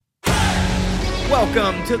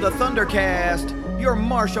Welcome to the Thundercast, your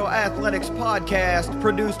Marshall Athletics podcast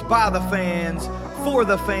produced by the fans, for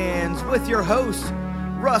the fans, with your hosts,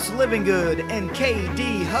 Russ Livingood and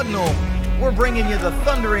KD Hudnall. We're bringing you the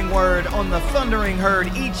thundering word on the thundering herd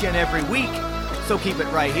each and every week, so keep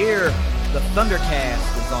it right here. The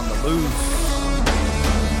Thundercast is on the loose.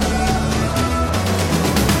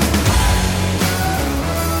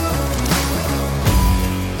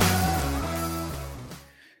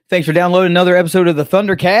 Thanks for downloading another episode of the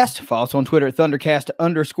Thundercast. Follow us on Twitter at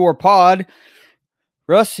Thundercast_pod.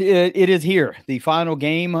 Russ, it is here. The final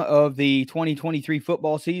game of the 2023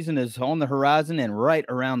 football season is on the horizon and right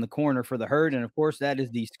around the corner for the herd. And, of course, that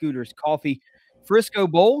is the Scooters Coffee Frisco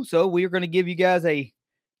Bowl. So we are going to give you guys a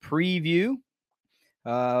preview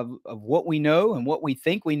of what we know and what we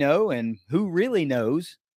think we know and who really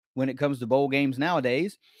knows when it comes to bowl games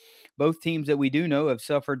nowadays. Both teams that we do know have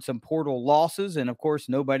suffered some portal losses. And, of course,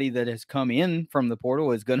 nobody that has come in from the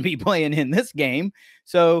portal is going to be playing in this game.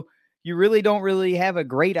 So you really don't have a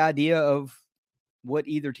great idea of what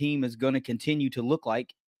either team is going to continue to look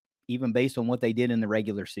like, even based on what they did in the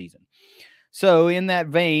regular season. So in that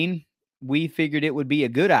vein, we figured it would be a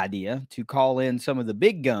good idea to call in some of the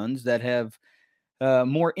big guns that have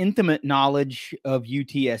more intimate knowledge of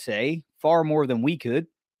UTSA, far more than we could.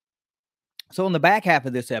 So in the back half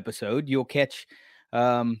of this episode, you'll catch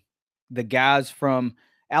the guys from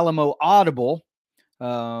Alamo Audible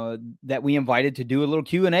that we invited to do a little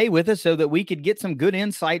Q&A with us so that we could get some good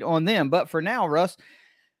insight on them. But for now, Russ,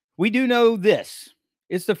 we do know this.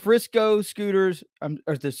 It's the Frisco Scooters,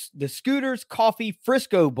 or the Scooters Coffee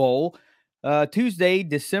Frisco Bowl, Tuesday,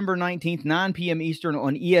 December 19th, 9 p.m. Eastern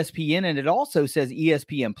on ESPN, and it also says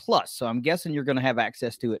ESPN Plus. So I'm guessing you're going to have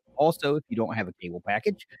access to it also if you don't have a cable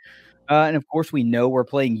package. And of course, we know we're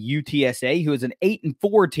playing UTSA, who is an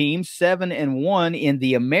 8-4 team, 7-1 in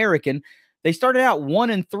the American. They started out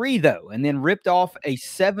 1-3 though, and then ripped off a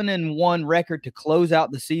 7-1 record to close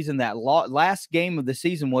out the season. That last game of the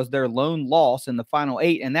season was their lone loss in the final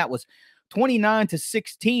 8, and that was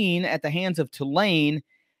 29-16 at the hands of Tulane.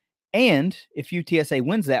 And if UTSA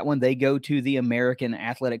wins that one, they go to the American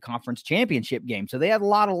Athletic Conference Championship game. So they have a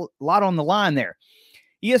lot on the line there.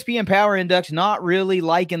 ESPN Power Index not really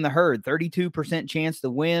liking the herd. 32% chance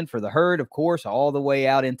to win for the herd, of course, all the way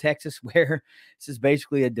out in Texas, where this is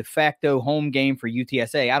basically a de facto home game for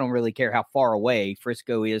UTSA. I don't really care how far away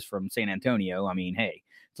Frisco is from San Antonio. I mean, hey,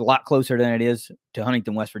 it's a lot closer than it is to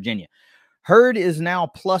Huntington, West Virginia. Herd is now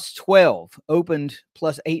plus 12, opened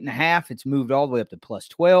plus 8.5. It's moved all the way up to plus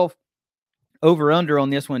 12. Over under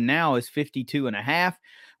on this one now is 52.5,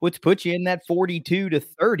 which puts you in that 42 to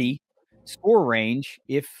 30 score range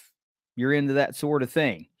if you're into that sort of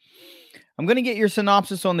thing. I'm going to get your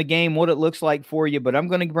synopsis on the game, what it looks like for you, but I'm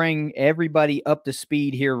going to bring everybody up to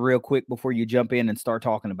speed here real quick before you jump in and start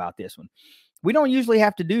talking about this one. We don't usually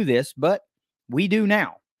have to do this, but we do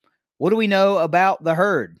now. What do we know about the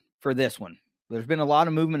herd for this one? There's been a lot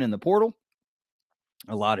of movement in the portal.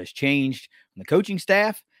 A lot has changed on the coaching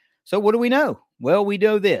staff. So what do we know? Well, we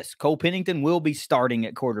know this. Cole Pennington will be starting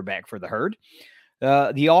at quarterback for the herd.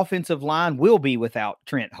 The offensive line will be without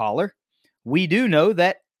Trent Holler. We do know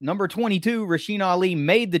that number 22, Rasheen Ali,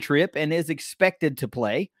 made the trip and is expected to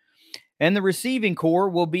play. And the receiving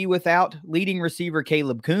core will be without leading receiver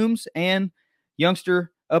Caleb Coombs and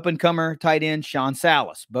youngster up-and-comer tight end Sean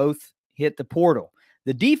Salas. Both hit the portal.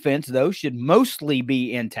 The defense, though, should mostly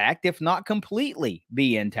be intact, if not completely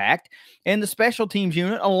be intact. And the special teams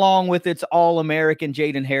unit, along with its All-American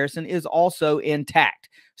Jaden Harrison, is also intact.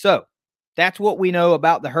 So that's what we know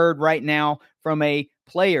about the herd right now from a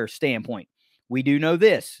player standpoint. We do know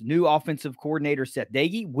this. New offensive coordinator Seth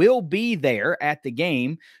Doege will be there at the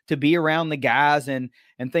game to be around the guys and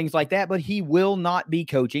things like that, but he will not be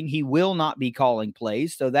coaching. He will not be calling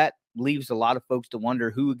plays. So that leaves a lot of folks to wonder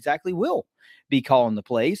who exactly will be calling the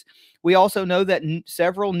plays. We also know that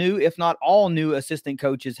several new, if not all new assistant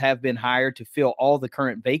coaches have been hired to fill all the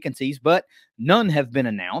current vacancies, but none have been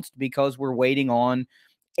announced because we're waiting on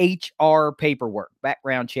HR paperwork,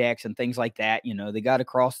 background checks, and things like that. You know, they got to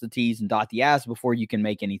cross the T's and dot the I's before you can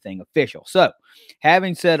make anything official. So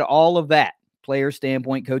having said all of that, player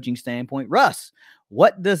standpoint, coaching standpoint, Russ,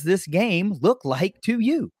 what does this game look like to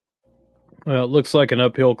you? Well, it looks like an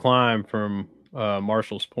uphill climb from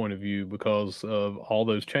Marshall's point of view because of all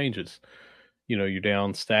those changes. You know, you're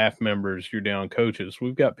down staff members, you're down coaches.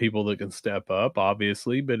 We've got people that can step up,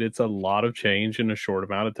 obviously, but it's a lot of change in a short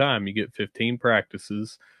amount of time. You get 15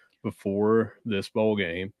 practices before this bowl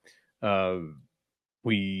game.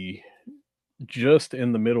 We just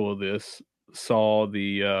in the middle of this saw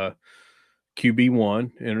the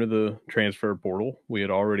QB1 enter the transfer portal. We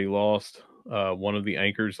had already lost one of the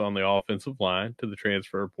anchors on the offensive line to the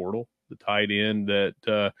transfer portal, the tight end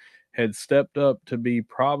that had stepped up to be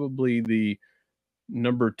probably the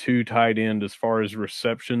number 2 tight end as far as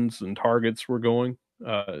receptions and targets were going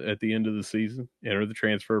at the end of the season, enter the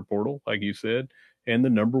transfer portal, like you said, and the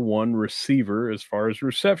number 1 receiver as far as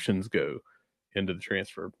receptions go into the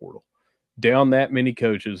transfer portal. Down that many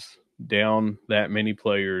coaches, down that many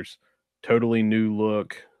players, totally new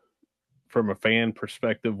look. From a fan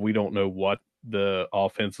perspective, we don't know what the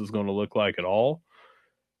offense is going to look like at all.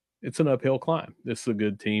 It's an uphill climb. This is a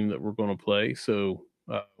good team that we're going to play. So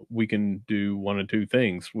we can do one of two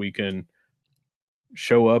things. We can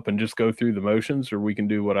show up and just go through the motions, or we can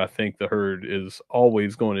do what I think the herd is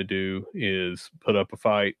always going to do, is put up a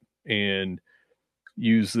fight and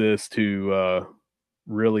use this to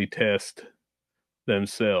really test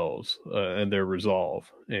themselves and their resolve.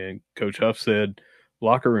 And Coach Huff said,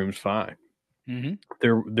 locker room's fine.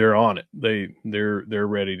 Mm-hmm. They're on it. They're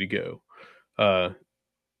ready to go.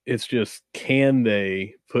 It's just, can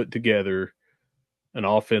they put together an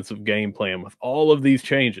offensive game plan with all of these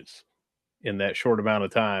changes in that short amount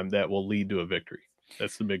of time that will lead to a victory?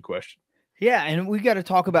 That's the big question. Yeah, and we got to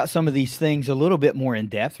talk about some of these things a little bit more in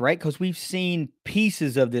depth, right? Because we've seen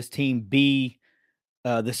pieces of this team be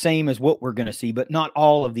the same as what we're going to see, but not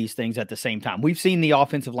all of these things at the same time. We've seen the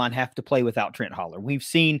offensive line have to play without Trent Holler. We've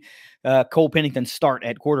seen Cole Pennington start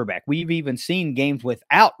at quarterback. We've even seen games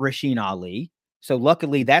without Rasheen Ali. So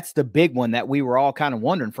luckily, that's the big one that we were all kind of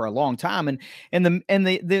wondering for a long time. And the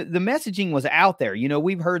messaging was out there. You know,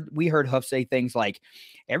 we heard Huff say things like,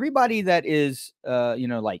 everybody that is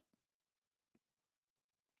like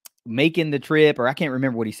making the trip, or I can't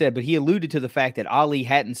remember what he said, but he alluded to the fact that Ali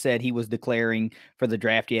hadn't said he was declaring for the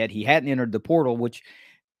draft yet. He hadn't entered the portal,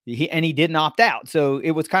 he didn't opt out. So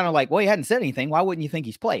it was kind of like, well, he hadn't said anything. Why wouldn't you think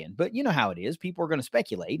he's playing? But you know how it is. People are going to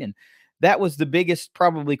speculate. And that was the biggest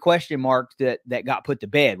probably question mark that got put to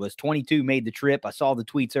bed. Was 22 made the trip? I saw the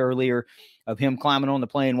tweets earlier of him climbing on the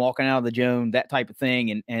plane, walking out of the Joan, that type of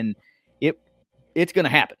thing. And it's going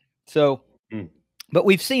to happen. So, but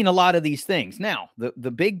we've seen a lot of these things. Now,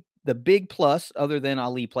 the big plus, other than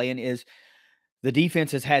Ali playing, is the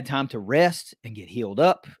defense has had time to rest and get healed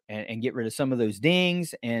up and get rid of some of those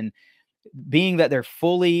dings. And being that they're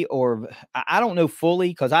fully, or I don't know fully,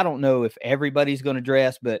 because I don't know if everybody's going to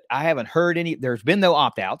dress, but I haven't heard any. There's been no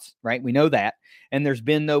opt-outs, right? We know that. And there's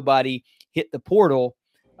been nobody hit the portal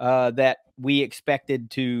that we expected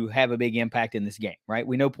to have a big impact in this game, right?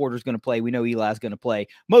 We know Porter's going to play. We know Eli's going to play.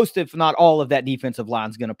 Most, if not all, of that defensive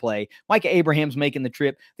line's going to play. Micah Abraham's making the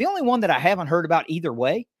trip. The only one that I haven't heard about either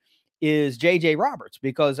way is J.J. Roberts,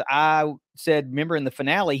 because I said, remember in the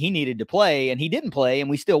finale, he needed to play, and he didn't play, and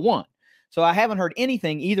we still won. So I haven't heard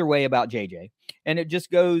anything either way about J.J. And it just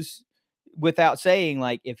goes without saying,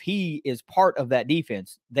 like, if he is part of that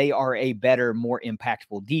defense, they are a better, more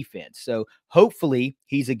impactful defense. So hopefully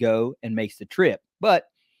he's a go and makes the trip. But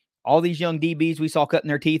all these young DBs we saw cutting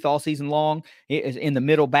their teeth all season long, in the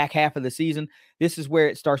middle back half of the season, this is where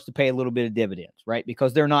it starts to pay a little bit of dividends, right?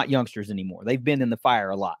 Because they're not youngsters anymore. They've been in the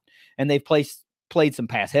fire a lot, and they've played some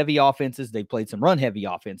pass heavy offenses. They've played some run heavy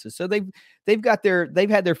offenses. So they've had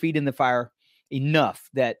their feet in the fire enough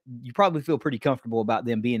that you probably feel pretty comfortable about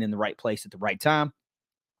them being in the right place at the right time.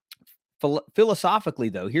 Philosophically,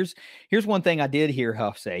 though, here's one thing I did hear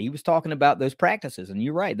Huff say. He was talking about those practices, and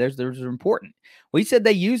you're right. Those are important. Well, he said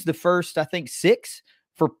they used the first, I think, 6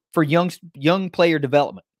 for young player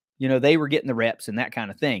development. You know, they were getting the reps and that kind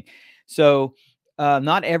of thing. So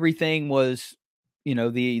not everything was,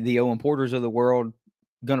 the Owen Porters of the world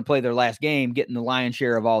going to play their last game, getting the lion's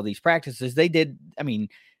share of all these practices. They did. I mean,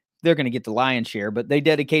 they're going to get the lion's share, but they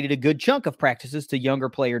dedicated a good chunk of practices to younger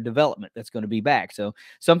player development that's going to be back. So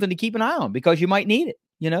something to keep an eye on, because you might need it.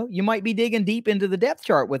 You might be digging deep into the depth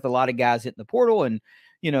chart with a lot of guys hitting the portal and,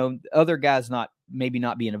 other guys maybe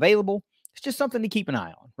not being available. It's just something to keep an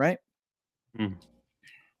eye on, right?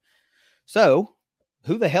 So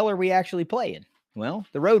who the hell are we actually playing? Well,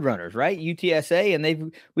 the Roadrunners, right? UTSA,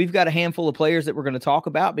 and we've got a handful of players that we're going to talk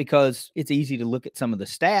about because it's easy to look at some of the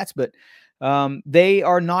stats, but they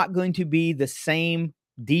are not going to be the same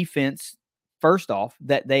defense, first off,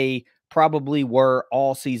 that they probably were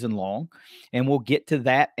all season long. And we'll get to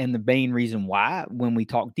that and the main reason why when we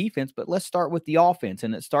talk defense. But let's start with the offense.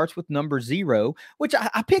 And it starts with number 0, which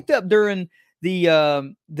I picked up during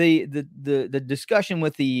the discussion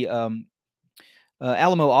with the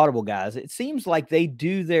Alamo Audible guys. It seems like they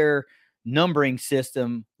do their numbering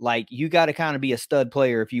system like you got to kind of be a stud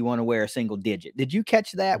player if you want to wear a single digit. Did you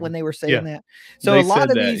catch that when they were saying that? So a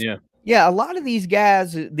lot of these, Yeah, a lot of these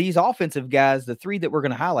guys, these offensive guys, the three that we're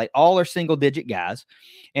going to highlight, all are single-digit guys,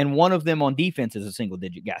 and one of them on defense is a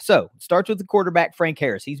single-digit guy. So it starts with the quarterback, Frank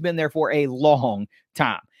Harris. He's been there for a long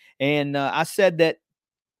time. And I said that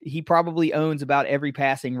he probably owns about every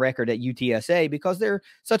passing record at UTSA because they're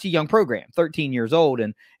such a young program, 13 years old.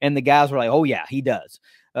 And the guys were like, oh, yeah, he does.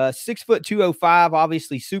 6'2", 205,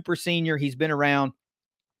 obviously super senior. He's been around.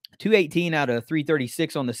 218 out of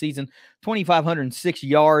 336 on the season, 2,506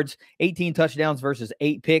 yards, 18 touchdowns versus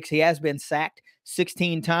 8 picks. He has been sacked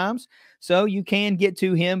 16 times, so you can get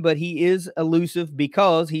to him, but he is elusive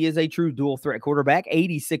because he is a true dual threat quarterback.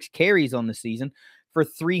 86 carries on the season for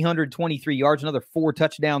 323 yards, another 4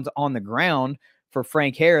 touchdowns on the ground for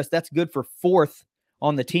Frank Harris. That's good for 4th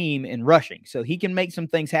on the team in rushing. So he can make some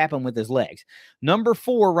things happen with his legs. Number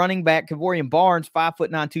 4, running back Kavorian Barnes, 5'9",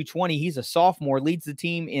 220. He's a sophomore, leads the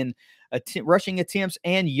team in rushing attempts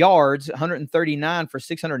and yards, 139 for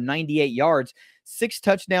 698 yards, 6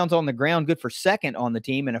 touchdowns on the ground, good for 2nd on the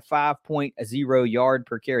team, and a 5.0 yard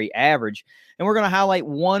per carry average. And we're going to highlight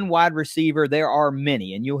one wide receiver. There are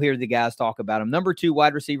many, and you'll hear the guys talk about him. Number 2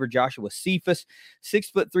 wide receiver Joshua Cephas,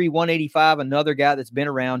 6'3", 185, another guy that's been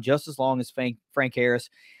around just as long as Frank Harris.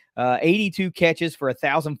 82 catches for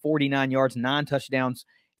 1,049 yards, 9 touchdowns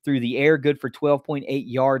through the air, good for 12.8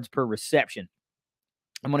 yards per reception.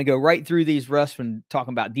 I'm going to go right through these, Russ, from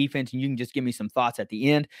talking about defense, and you can just give me some thoughts at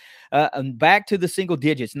the end. And back to the single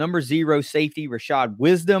digits. Number 0, safety, Rashad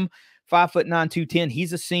Wisdom, 5'9", 210.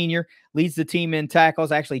 He's a senior, leads the team in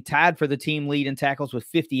tackles, actually tied for the team lead in tackles with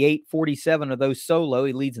 58, 47 of those solo.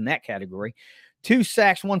 He leads in that category. 2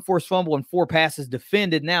 sacks, 1 forced fumble, and 4 passes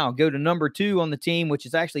defended. Now go to number 2 on the team, which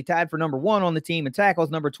is actually tied for number 1 on the team in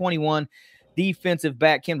tackles, number 21, defensive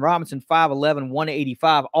back Ken Robinson, 5'11",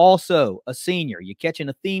 185, also a senior. You catching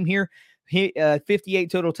a theme here?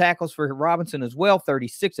 58 total tackles for Robinson as well,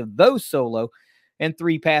 36 of those solo, and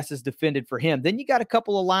 3 passes defended for him. Then you got a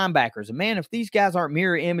couple of linebackers. And man, if these guys aren't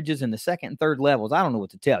mirror images in the 2nd and 3rd levels, I don't know what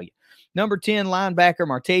to tell you. Number 10 linebacker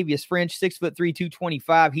Martavius French, 6'3",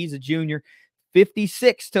 225. He's a junior,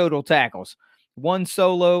 56 total tackles. 1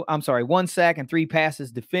 sack and 3 passes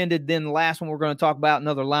defended. Then the last one we're going to talk about,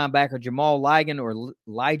 another linebacker, Jamal Ligon or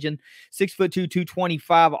Ligon, 6'2",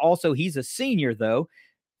 225. Also, he's a senior, though.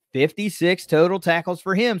 56 total tackles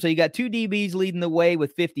for him. So you got 2 DBs leading the way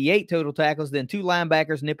with 58 total tackles, then 2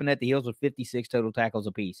 linebackers nipping at the heels with 56 total tackles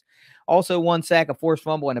apiece. Also 1 sack, a forced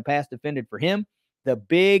fumble, and a pass defended for him. The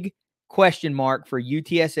big question mark for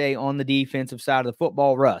UTSA on the defensive side of the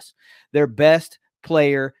football, Russ, their best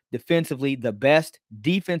player defensively, the best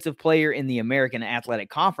defensive player in the American Athletic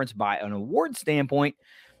Conference by an award standpoint,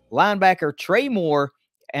 linebacker Trey Moore,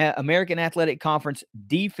 American Athletic Conference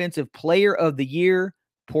Defensive Player of the Year,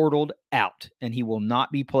 portaled out, and he will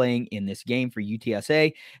not be playing in this game for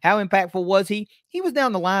UTSA. How impactful was he? He was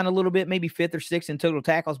down the line a little bit, maybe 5th or 6th in total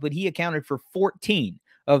tackles, but he accounted for 14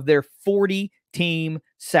 of their 40 team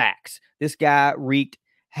sacks. This guy wreaked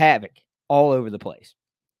havoc all over the place.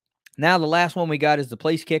 Now, the last one we got is the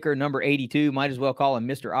place kicker, number 82. Might as well call him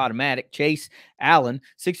Mr. Automatic. Chase Allen,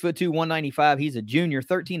 6'2", 195. He's a junior,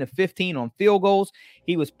 13 of 15 on field goals.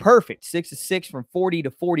 He was perfect, 6 of 6 from 40 to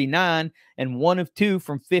 49, and 1 of 2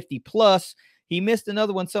 from 50 plus. He missed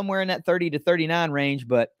another one somewhere in that 30 to 39 range,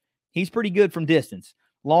 but he's pretty good from distance.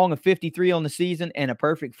 Long of 53 on the season and a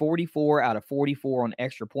perfect 44 out of 44 on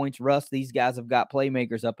extra points. Russ, these guys have got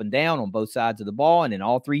playmakers up and down on both sides of the ball and in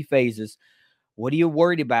all 3 phases. What are you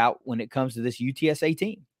worried about when it comes to this UTSA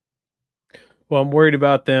team? Well, I'm worried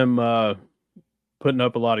about them putting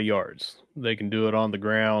up a lot of yards. They can do it on the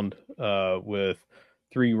ground with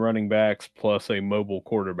 3 running backs plus a mobile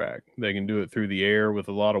quarterback. They can do it through the air with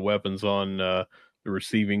a lot of weapons on the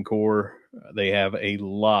receiving core. They have a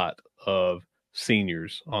lot of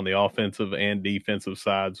seniors on the offensive and defensive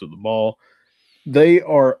sides of the ball. They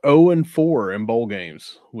are 0-4 in bowl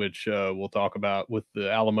games, which we'll talk about with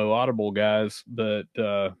the Alamo Audible guys. But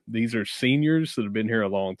these are seniors that have been here a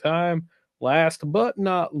long time. Last but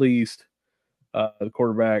not least, the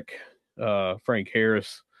quarterback, Frank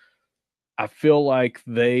Harris. I feel like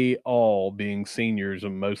they all being seniors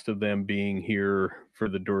and most of them being here for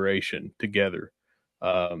the duration together.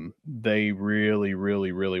 They really,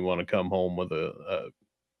 really, really want to come home with a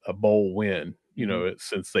bowl win,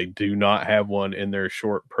 since they do not have one in their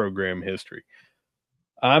short program history.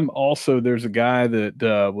 There's a guy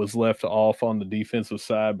that was left off on the defensive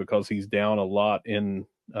side because he's down a lot in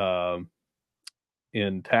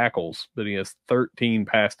tackles, but he has 13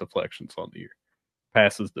 pass deflections on the year,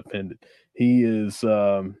 passes defended. He is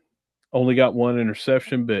only got 1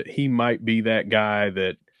 interception, but he might be that guy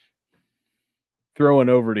that throwing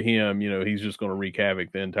over to him, he's just going to wreak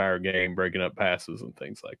havoc the entire game, breaking up passes and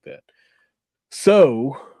things like that.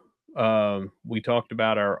 So we talked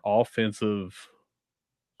about our offensive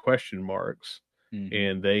question marks,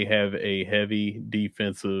 and they have a heavy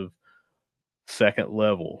defensive second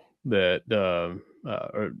level that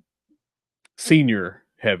or senior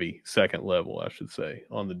heavy second level, I should say,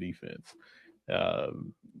 on the defense.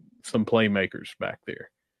 Some playmakers back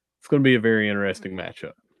there. It's going to be a very interesting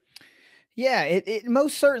matchup. Yeah, it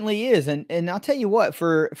most certainly is. And I'll tell you what,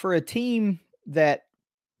 for a team that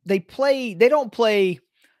they don't play,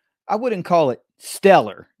 I wouldn't call it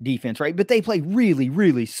stellar defense, right? But they play really,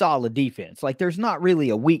 really solid defense. Like there's not really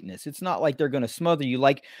a weakness. It's not like they're going to smother you.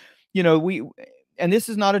 Like, and this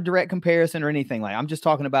is not a direct comparison or anything like. I'm just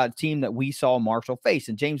talking about a team that we saw Marshall face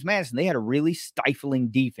and James Madison. They had a really stifling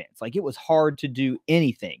defense. Like it was hard to do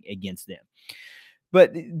anything against them.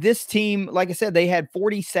 But this team, like I said, they had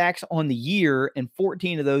 40 sacks on the year, and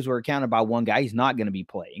 14 of those were accounted by one guy. He's not going to be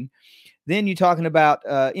playing. Then you're talking about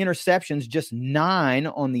interceptions, just 9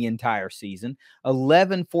 on the entire season,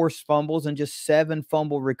 11 forced fumbles, and just 7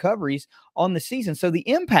 fumble recoveries on the season. So the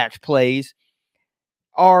impact plays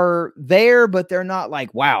are there, but they're not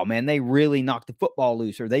like, wow, man, they really knock the football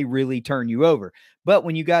loose or they really turn you over. But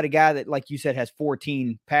when you got a guy that, like you said, has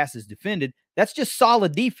 14 passes defended, that's just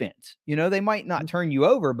solid defense. They might not turn you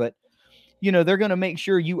over, but, they're going to make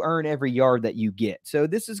sure you earn every yard that you get. So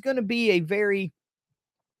this is going to be a very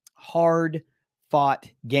hard fought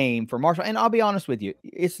game for Marshall. And I'll be honest with you,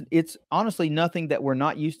 it's honestly nothing that we're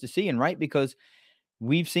not used to seeing, right? Because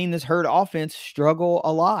we've seen this Herd offense struggle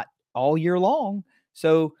a lot all year long.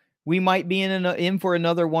 So we might be in for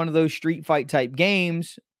another one of those street fight type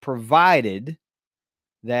games, provided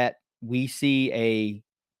that we see a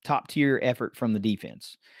top tier effort from the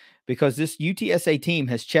defense. Because this UTSA team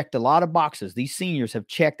has checked a lot of boxes. These seniors have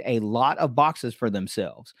checked a lot of boxes for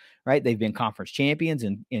themselves, right? They've been conference champions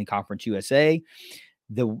in Conference USA.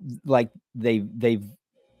 They've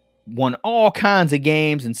won all kinds of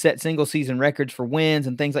games and set single season records for wins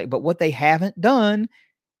and things like. But what they haven't done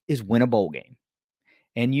is win a bowl game.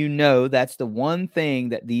 And that's the one thing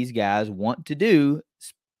that these guys want to do,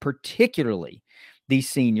 particularly these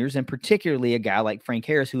seniors, and particularly a guy like Frank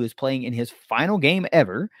Harris, who is playing in his final game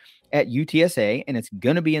ever at UTSA, and it's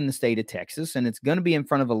going to be in the state of Texas, and it's going to be in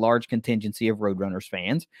front of a large contingency of Roadrunners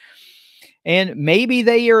fans. And maybe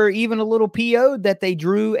they are even a little PO'd that they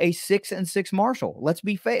drew a 6-6 Marshall. Let's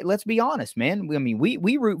be honest, man. I mean,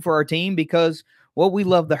 we root for our team because, well, we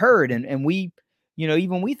love the Herd, and we,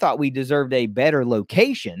 even we thought we deserved a better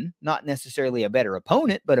location, not necessarily a better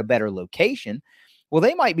opponent, but a better location. Well,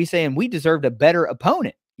 they might be saying we deserved a better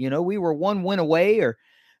opponent. We were 1 win away or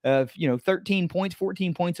 13 points,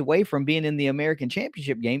 14 points away from being in the American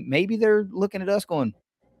Championship game. Maybe they're looking at us going,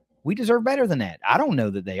 we deserve better than that. I don't know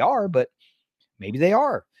that they are, but maybe they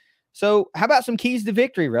are. So how about some keys to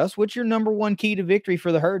victory, Russ? What's your number one key to victory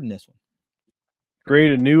for the Herd in this one?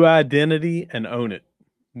 Create a new identity and own it.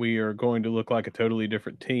 We are going to look like a totally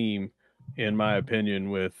different team, in my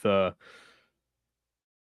opinion, with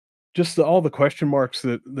just all the question marks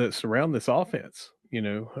that surround this offense.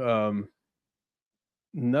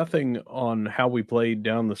 Nothing on how we played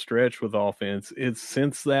down the stretch with offense. It's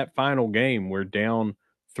since that final game, we're down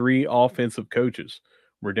 3 offensive coaches.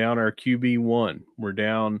 We're down our QB1. We're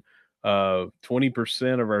down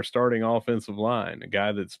 20% of our starting offensive line, a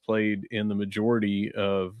guy that's played in the majority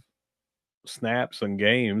of snaps and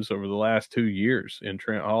games over the last 2 years in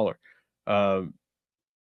Trent Holler. A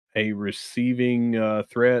receiving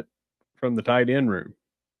threat from the tight end room.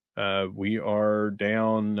 We are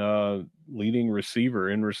down leading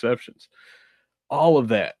receiver in receptions. All of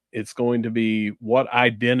that. It's going to be, what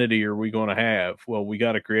identity are we going to have? Well, we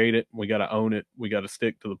got to create it. We got to own it. We got to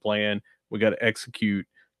stick to the plan. We got to execute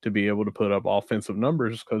to be able to put up offensive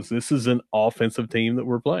numbers, because this is an offensive team that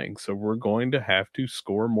we're playing. So we're going to have to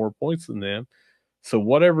score more points than them. So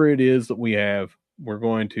whatever it is that we have, we're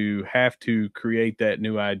going to have to create that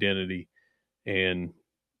new identity. And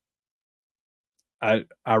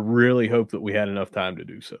I really hope that we had enough time to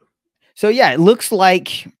do so. So yeah, it looks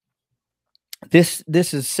like this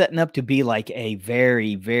is setting up to be like a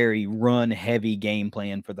very, very run heavy game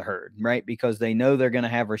plan for the Herd, right? Because they know they're going to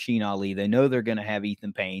have Rasheen Ali. They know they're going to have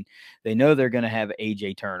Ethan Payne. They know they're going to have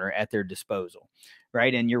AJ Turner at their disposal,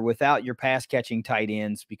 right? And you're without your pass catching tight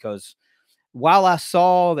ends, because while I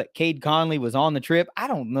saw that Cade Conley was on the trip, I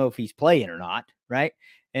don't know if he's playing or not, right?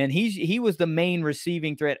 And he was the main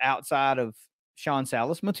receiving threat outside of Sean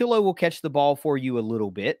Salas. Matillo will catch the ball for you a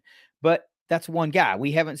little bit, but that's one guy.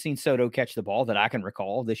 We haven't seen Soto catch the ball that I can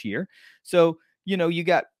recall this year. So, you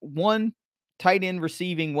got one tight end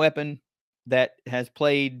receiving weapon that has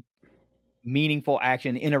played meaningful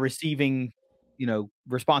action in a receiving,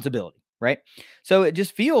 responsibility, right? So it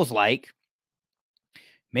just feels like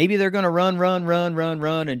maybe they're going to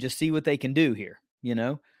run, and just see what they can do here.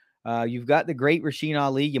 You've got the great Rasheen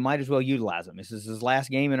Ali. You might as well utilize him. This is his last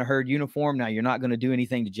game in a Herd uniform. Now, you're not going to do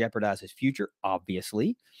anything to jeopardize his future,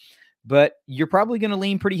 obviously, but you're probably going to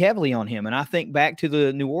lean pretty heavily on him. And I think back to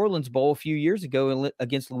the New Orleans Bowl a few years ago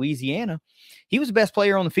against Louisiana. He was the best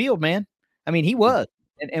player on the field, man. I mean, he was.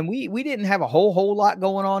 And we didn't have a whole lot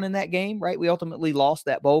going on in that game, right? We ultimately lost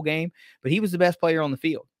that bowl game, but he was the best player on the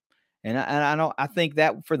field. And I think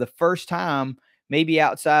that for the first time, maybe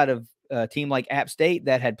outside of a team like App State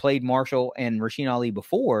that had played Marshall and Rasheen Ali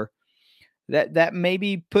before, that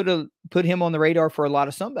maybe put him on the radar for a lot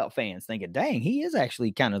of Sunbelt fans, thinking, dang, he is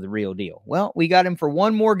actually kind of the real deal. Well, we got him for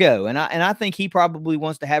one more go, and I think he probably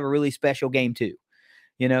wants to have a really special game too.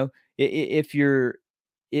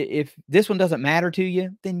 If this one doesn't matter to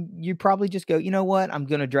you, then you probably just go, you know what, I'm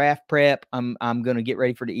going to draft prep. I'm going to get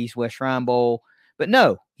ready for the East-West Shrine Bowl. But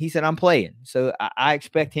no, he said, I'm playing. So I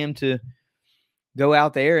expect him to go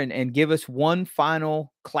out there and give us one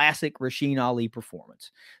final classic Rasheen Ali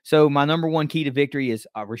performance. So my number one key to victory is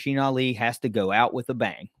Rasheen Ali has to go out with a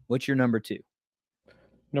bang. What's your number two?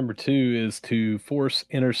 Number two is to force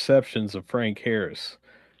interceptions of Frank Harris.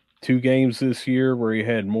 2 games this year where he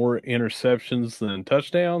had more interceptions than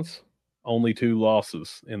touchdowns, only 2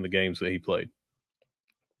 losses in the games that he played.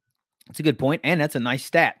 That's a good point, and that's a nice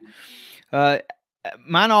stat.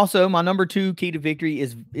 Mine also, my number two key to victory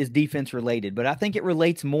is defense related, but I think it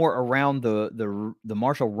relates more around the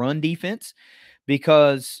Marshall run defense,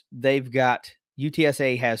 because they've got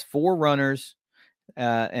UTSA has 4 runners,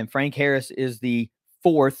 and Frank Harris is the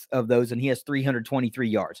 4th of those, and he has 323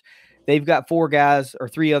 yards. They've got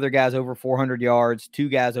 3 other guys over 400 yards, 2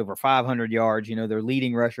 guys over 500 yards. Their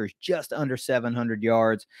leading rusher is just under 700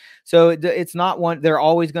 yards. So it's not one, they're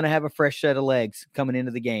always going to have a fresh set of legs coming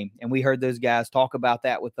into the game. And we heard those guys talk about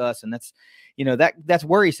that with us. And that's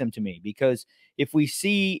worrisome to me, because if we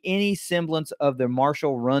see any semblance of the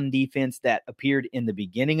Marshall run defense that appeared in the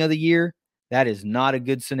beginning of the year, that is not a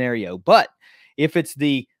good scenario. But if it's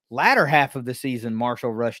the latter half of the season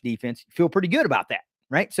Marshall rush defense, you feel pretty good about that.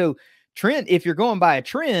 Right. So trend, if you're going by a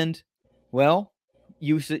trend, well,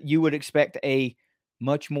 you would expect a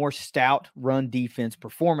much more stout run defense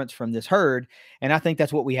performance from this Herd. And I think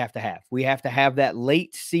that's what we have to have. We have to have that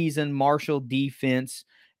late season Marshall defense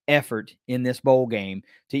effort in this bowl game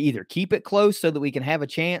to either keep it close so that we can have a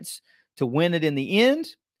chance to win it in the end,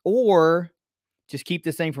 or just keep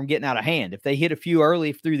this thing from getting out of hand. If they hit a few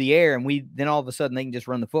early through the air and then all of a sudden they can just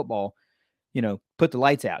run the football, put the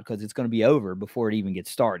lights out, because it's going to be over before it even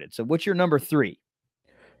gets started. So what's your number 3?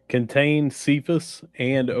 Contain Cephas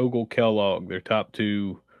and Ogle Kellogg, their top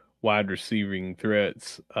 2 wide receiving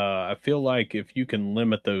threats. I feel like if you can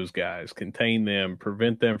limit those guys, contain them,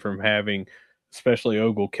 prevent them from having, especially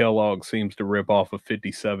Ogle Kellogg seems to rip off a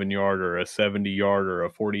 57-yarder, a 70-yarder,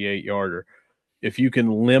 a 48-yarder. If you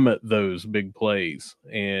can limit those big plays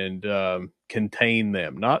and contain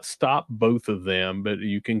them, not stop both of them, but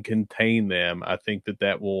you can contain them, I think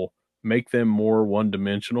that will make them more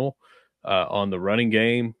one-dimensional on the running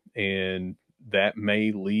game, and that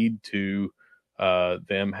may lead to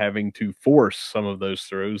them having to force some of those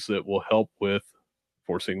throws that will help with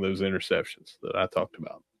forcing those interceptions that I talked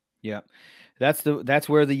about. Yeah, that's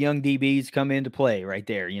where the young DBs come into play right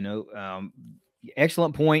there.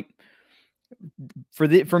 Excellent point.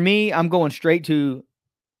 For me, I'm going straight to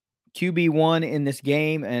QB1 in this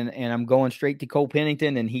game, and I'm going straight to Cole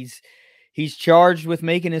Pennington, and he's charged with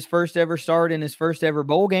making his first ever start in his first ever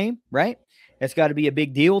bowl game, right? That's got to be a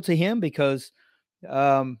big deal to him, because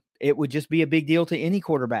it would just be a big deal to any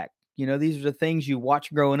quarterback. These are the things you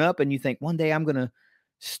watch growing up, and you think, one day I'm going to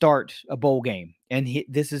start a bowl game, and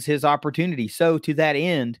this is his opportunity. So to that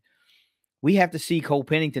end, we have to see Cole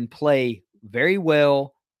Pennington play very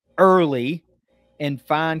well early and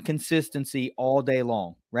find consistency all day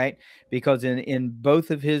long, right? Because in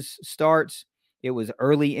both of his starts, it was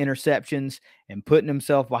early interceptions and putting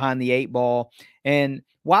himself behind the 8 ball. And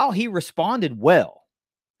while he responded well,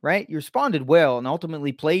 right? You responded well and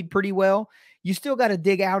ultimately played pretty well, you still got to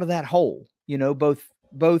dig out of that hole,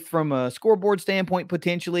 both from a scoreboard standpoint,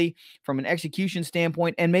 potentially from an execution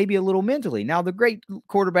standpoint, and maybe a little mentally. Now, the great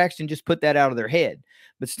quarterbacks can just put that out of their head,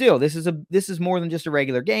 but still, this is more than just a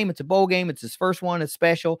regular game. It's a bowl game. It's his first one. It's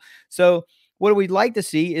special. So what we'd like to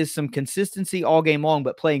see is some consistency all game long,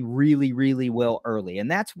 but playing really, really well early.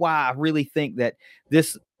 And that's why I really think that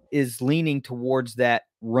this is leaning towards that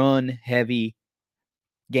run heavy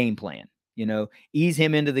game plan. ease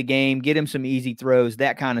him into the game, get him some easy throws,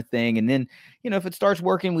 that kind of thing. And then, if it starts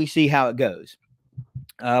working, we see how it goes.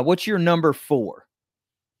 What's your number 4?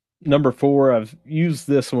 Number 4, I've used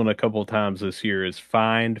this one a couple of times this year, is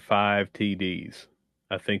find 5 TDs.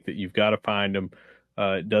 I think that you've got to find them.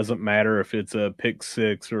 It doesn't matter if it's a pick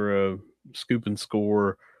six or a scoop and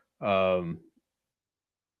score, um,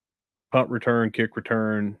 punt return, kick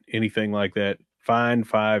return, anything like that. Find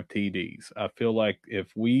 5 TDs. I feel like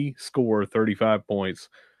if we score 35 points,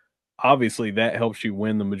 obviously that helps you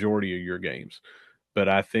win the majority of your games. But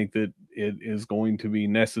I think that it is going to be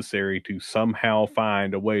necessary to somehow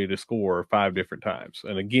find a way to score 5 different times.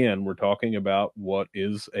 And again, we're talking about what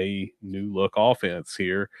is a new look offense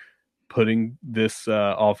here, putting this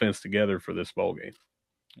offense together for this bowl game.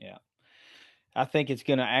 Yeah. I think it's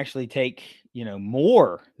going to actually take,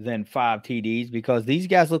 more than 5 TDs because these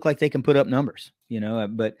guys look like they can put up numbers,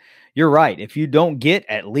 but you're right. If you don't get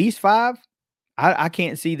at least 5, I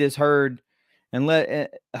can't see this herd and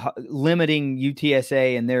limiting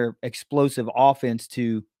UTSA and their explosive offense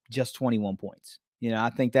to just 21 points. I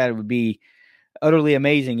think that would be utterly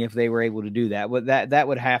amazing if they were able to do that. But that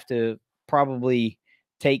would have to probably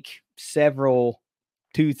take several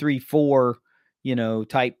 2, 3, 4,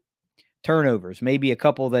 type turnovers, maybe a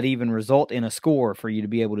couple that even result in a score for you to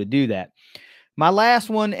be able to do that. My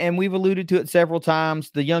last one, and we've alluded to it several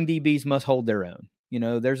times, the young DBs must hold their own.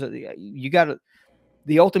 You got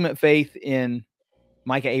the ultimate faith in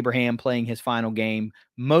Micah Abraham playing his final game.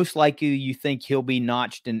 Most likely you think he'll be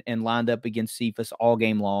notched and lined up against Cephas all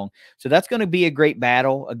game long. So that's going to be a great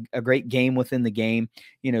battle, a great game within the game.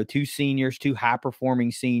 2 seniors, 2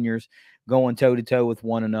 high-performing seniors going toe-to-toe with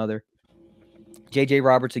one another. JJ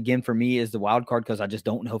Roberts, again, for me, is the wild card because I just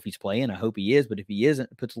don't know if he's playing. I hope he is, but if he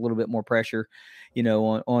isn't, it puts a little bit more pressure,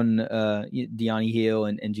 on Deani Hill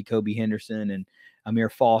and Jacoby Henderson and Amir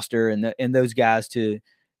Foster and those guys to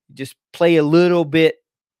just play a little bit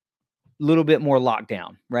more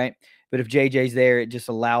lockdown, right? But if JJ's there, it just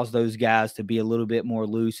allows those guys to be a little bit more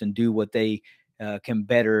loose and do what they can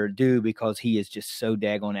better do because he is just so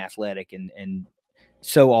daggone athletic and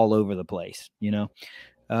so all over the place,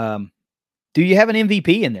 Do you have an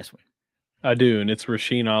MVP in this one? I do, and it's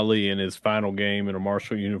Rasheen Ali in his final game in a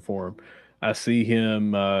Marshall uniform. I see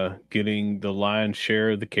him getting the lion's share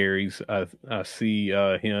of the carries. I see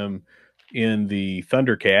him in the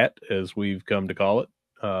Thundercat, as we've come to call it,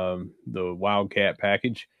 the Wildcat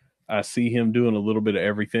package. I see him doing a little bit of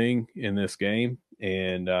everything in this game,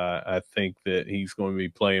 and I think that he's going to be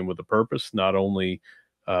playing with a purpose, not only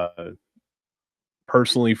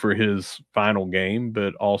personally for his final game,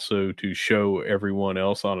 but also to show everyone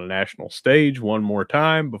else on a national stage one more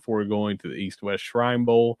time before going to the East West Shrine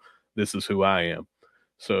Bowl. This is who I am.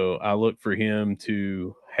 So I look for him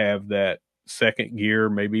to have that second gear,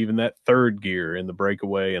 maybe even that third gear in the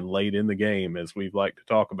breakaway and late in the game, as we've liked to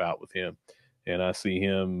talk about with him. And I see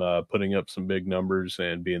him putting up some big numbers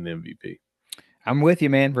and being the MVP. I'm with you,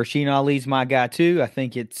 man. Rasheen Ali's my guy too. I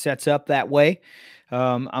think it sets up that way.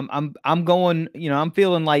 I'm going, I'm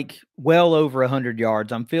feeling like well over 100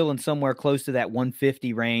 yards. I'm feeling somewhere close to that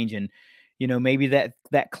 150 range, and maybe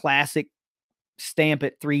that classic stamp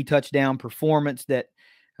at 3 touchdown performance that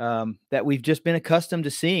we've just been accustomed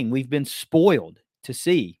to seeing. We've been spoiled to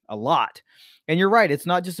see a lot. And you're right. It's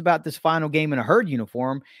not just about this final game in a herd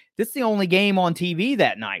uniform. This is the only game on TV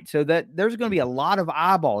that night. So that there's going to be a lot of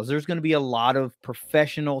eyeballs. There's going to be a lot of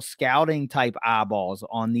professional scouting type eyeballs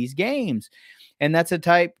on these games. And that's a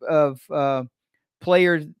type of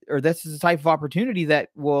player, or this is a type of opportunity that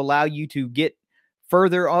will allow you to get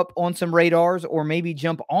further up on some radars or maybe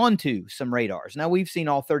jump onto some radars. Now, we've seen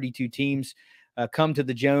all 32 teams come to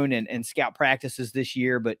the Joan and scout practices this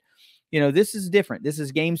year, but this is different. This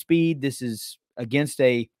is game speed. This is against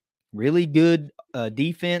a really good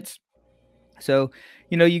defense. So,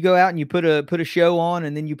 you go out and you put a show on,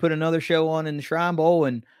 and then you put another show on in the Shrine Bowl,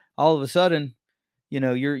 and all of a sudden,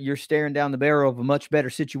 you're staring down the barrel of a much better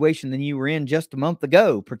situation than you were in just a month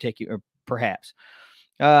ago, perhaps.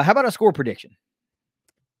 How about a score prediction?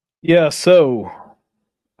 Yeah, so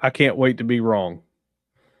I can't wait to be wrong.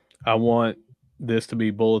 I want this to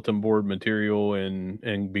be bulletin board material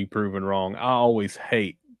and be proven wrong. I always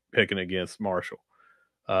hate picking against Marshall.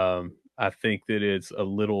 I think that it's a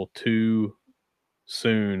little too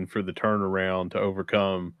soon for the turnaround to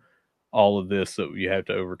overcome all of this that you have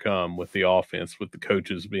to overcome with the offense, with the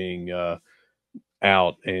coaches being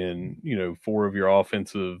out, and 4 of your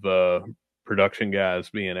offensive production guys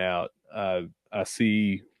being out. I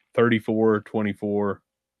see 34-24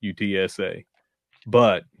 UTSA,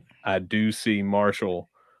 but I do see Marshall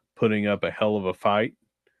putting up a hell of a fight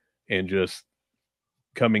and just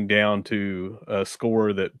coming down to a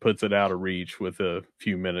score that puts it out of reach with a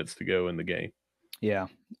few minutes to go in the game. Yeah,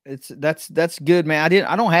 that's good, man.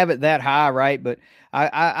 I don't have it that high, right? But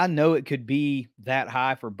I know it could be that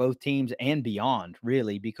high for both teams and beyond,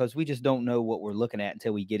 really, because we just don't know what we're looking at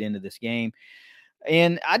until we get into this game.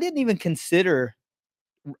 And I didn't even consider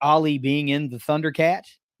Ollie being in the Thundercat,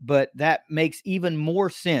 but that makes even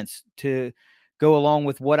more sense to go along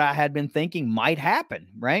with what I had been thinking might happen,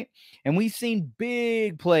 right? And we've seen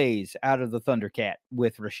big plays out of the Thundercat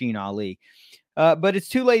with Rasheen Ali. But it's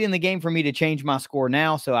too late in the game for me to change my score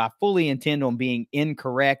now, so I fully intend on being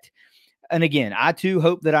incorrect. And again, I too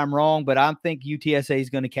hope that I'm wrong, but I think UTSA is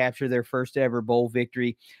going to capture their first ever bowl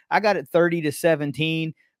victory. I got it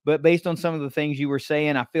 30-17, but based on some of the things you were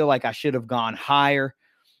saying, I feel like I should have gone higher.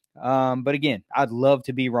 But again, I'd love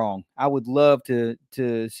to be wrong. I would love to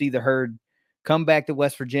see the Herd come back to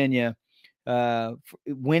West Virginia,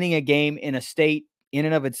 winning a game in a state in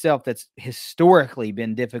and of itself that's historically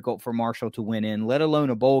been difficult for Marshall to win in, let alone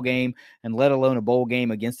a bowl game, and let alone a bowl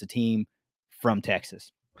game against a team from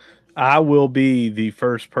Texas. I will be the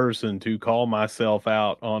first person to call myself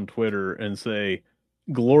out on Twitter and say,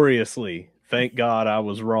 gloriously, thank God I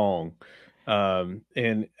was wrong. And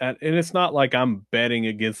it's not like I'm betting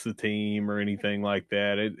against the team or anything like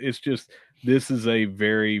that. It's just this is a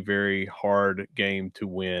very, very hard game to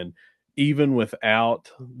win. Even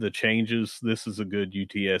without the changes, this is a good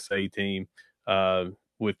UTSA team.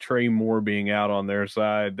 With Trey Moore being out on their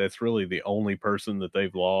side, that's really the only person that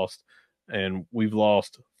they've lost, and we've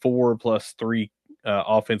lost 4 plus 3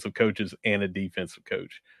 offensive coaches and a defensive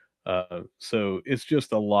coach. So it's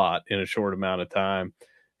just a lot in a short amount of time.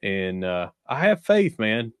 And I have faith,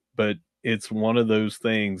 man, but it's one of those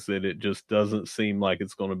things that it just doesn't seem like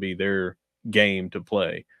it's going to be their game to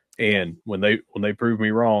play. Yeah. And when they prove me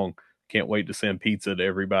wrong, can't wait to send pizza to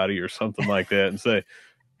everybody or something like that and say,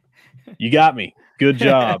 "You got me. Good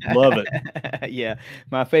job. Love it." Yeah.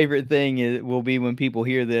 My favorite thing will be when people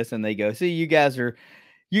hear this and they go, "See, you're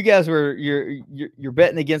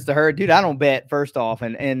betting against the Herd, dude. I don't bet, first off,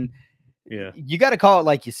 and Yeah. you got to call it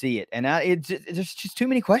like you see it. And there's just too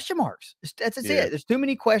many question marks. That's it. Yeah. There's too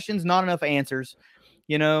many questions, not enough answers.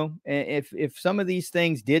 If some of these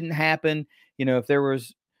things didn't happen, if there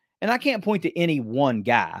was, and I can't point to any one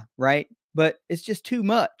guy, right? But it's just too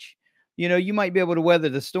much. You might be able to weather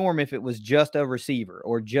the storm if it was just a receiver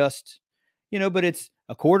or just, but it's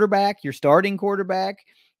a quarterback, your starting quarterback,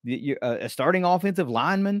 a starting offensive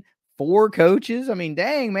lineman, 4 coaches. I mean,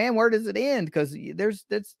 dang, man, where does it end? Because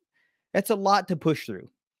that's a lot to push through.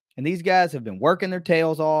 And these guys have been working their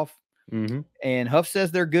tails off. Mm-hmm. And Huff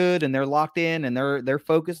says they're good and they're locked in and they're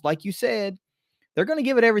focused. Like you said, they're going to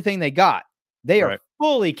give it everything they got. They are Right.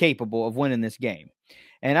 fully capable of winning this game.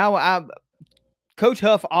 And Coach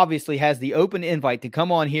Huff obviously has the open invite to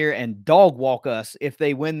come on here and dog walk us if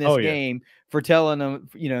they win this game for telling them,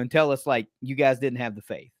 and tell us like you guys didn't have the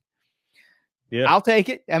faith. Yeah. I'll take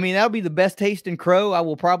it. I mean, that'll be the best taste in crow I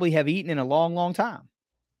will probably have eaten in a long, long time.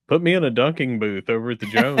 Put me in a dunking booth over at the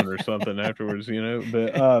Joan or something afterwards,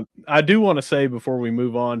 But I do want to say before we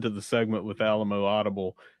move on to the segment with Alamo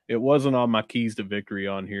Audible, it wasn't on my keys to victory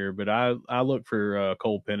on here, but I look for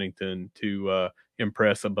Cole Pennington to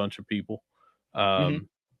impress a bunch of people. Mm-hmm.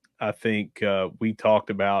 I think we talked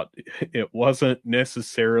about it wasn't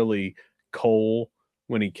necessarily Cole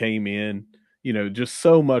when he came in. Just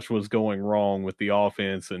so much was going wrong with the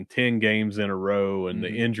offense and 10 games in a row and the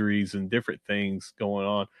injuries and different things going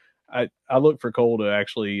on. I look for Cole to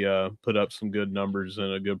actually put up some good numbers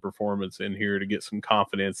and a good performance in here to get some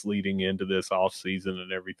confidence leading into this offseason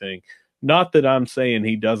and everything. Not that I'm saying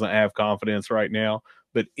he doesn't have confidence right now,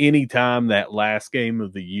 but anytime that last game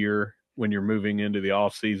of the year when you're moving into the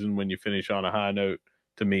offseason, when you finish on a high note,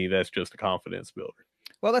 to me, that's just a confidence builder.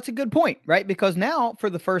 Well, that's a good point, right? Because now, for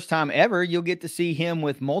the first time ever, you'll get to see him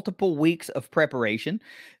with multiple weeks of preparation.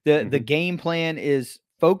 The game plan is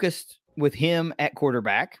focused with him at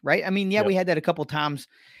quarterback, right? I mean, yeah, we had that a couple times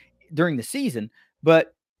during the season,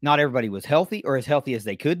 but not everybody was healthy or as healthy as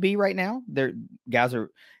they could be right now. Guys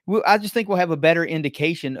are. I just think we'll have a better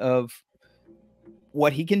indication of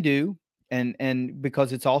what he can do. And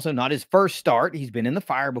because it's also not his first start, he's been in the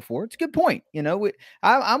fire before. It's a good point.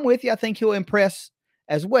 I'm with you. I think he'll impress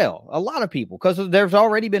as well. A lot of people, because there's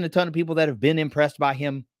already been a ton of people that have been impressed by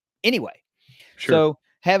him anyway. Sure. So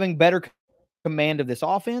having better command of this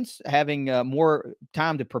offense, having more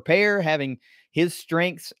time to prepare, having his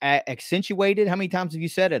strengths accentuated. How many times have you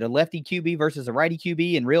said it? A lefty QB versus a righty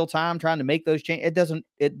QB in real time, trying to make those changes.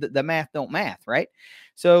 The math don't math, right?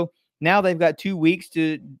 So now they've got 2 weeks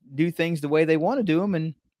to do things the way they want to do them,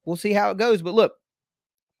 and we'll see how it goes. But look,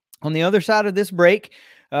 On the other side of this break,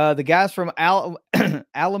 the guys from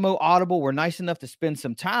Alamo Audible were nice enough to spend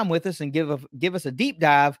some time with us and give us a deep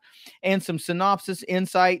dive and some synopsis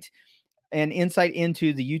insight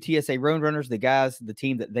into the UTSA Roadrunners, the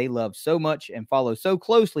team that they love so much and follow so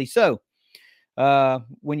closely. So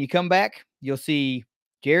when you come back, you'll see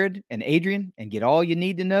Jared and Adrian and get all you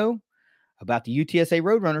need to know about the UTSA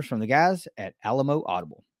Roadrunners from the guys at Alamo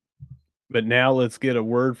Audible. But now let's get a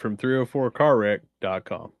word from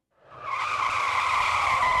 304carwreck.com.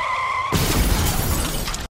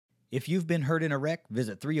 If you've been hurt in a wreck,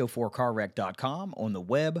 visit 304carwreck.com on the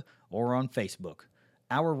web or on Facebook.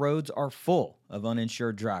 Our roads are full of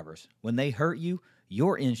uninsured drivers. When they hurt you,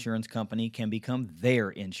 your insurance company can become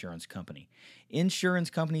their insurance company. Insurance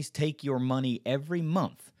companies take your money every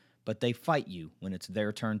month, but they fight you when it's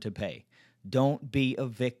their turn to pay. Don't be a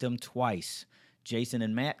victim twice. Jason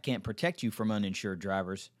and Matt can't protect you from uninsured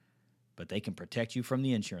drivers, but they can protect you from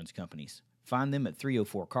the insurance companies. Find them at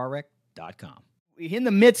 304carwreck.com. In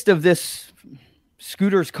the midst of this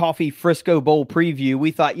Scooters Coffee Frisco Bowl preview,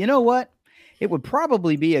 we thought, you know what? It would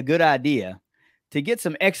probably be a good idea to get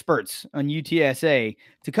some experts on UTSA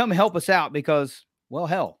to come help us out because, well,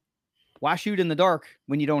 hell, why shoot in the dark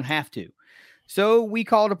when you don't have to? So we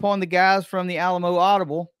called upon the guys from the Alamo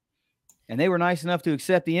Audible, and they were nice enough to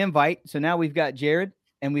accept the invite. So now we've got Jared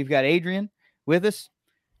and we've got Adrian with us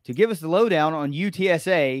to give us the lowdown on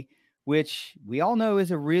UTSA, which we all know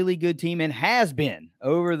is a really good team and has been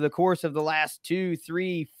over the course of the last 2,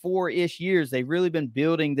 3, 4-ish years. They've really been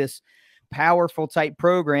building this powerful type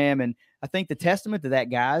program. And I think the testament to that,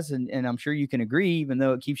 guys, and I'm sure you can agree, even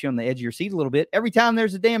though it keeps you on the edge of your seat a little bit, every time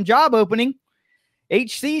there's a damn job opening,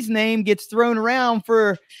 HC's name gets thrown around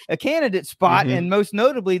for a candidate spot. And most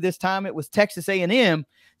notably this time it was Texas A&M.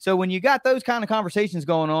 So when you got those kind of conversations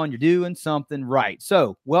going on, you're doing something right.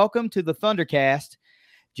 So welcome to the Thundercast,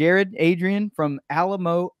 Jared, Adrian from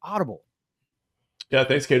Alamo Audible. Yeah,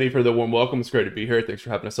 thanks, Katie, for the warm welcome. It's great to be here. Thanks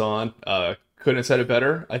for having us on. Couldn't have said it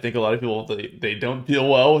better. I think a lot of people, they don't deal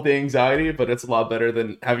well with the anxiety, but it's a lot better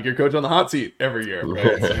than having your coach on the hot seat every year.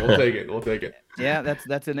 Right? So we'll take it. We'll take it. Yeah,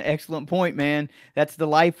 that's an excellent point, man. That's the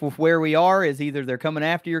life of where we are, is either they're coming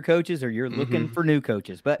after your coaches or you're looking for new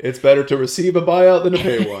coaches. But it's better to receive a buyout than to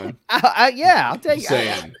pay one. I'll tell you.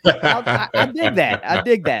 I dig that. I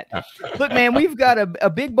dig that. Look, man, we've got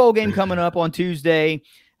a big bowl game coming up on Tuesday.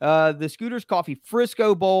 The Scooters Coffee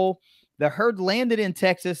Frisco Bowl. The herd landed in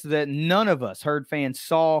Texas that none of us herd fans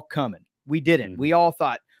saw coming. We didn't. We all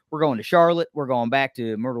thought we're going to Charlotte. We're going back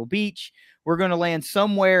to Myrtle Beach. We're going to land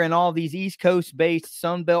somewhere in all these East Coast-based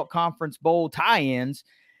Sun Belt Conference Bowl tie-ins.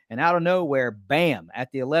 And out of nowhere, bam,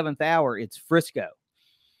 at the 11th hour, it's Frisco.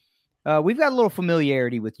 We've got a little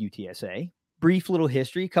familiarity with UTSA. Brief little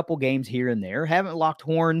history, a couple games here and there. Haven't locked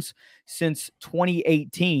horns since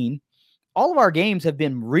 2018. All of our games have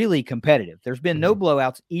been really competitive. There's been no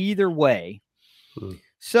blowouts either way.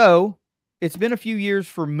 So it's been a few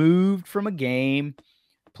years removed from a game.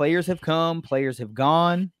 Players have come, players have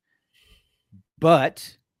gone.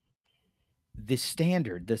 But the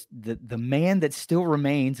standard, the man that still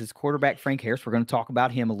remains is quarterback Frank Harris. We're going to talk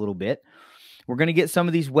about him a little bit. We're going to get some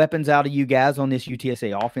of these weapons out of you guys on this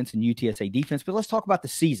UTSA offense and UTSA defense. But let's talk about the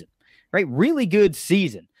season, right? Really good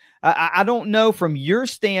season. I don't know from your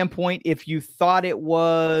standpoint if you thought it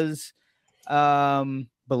was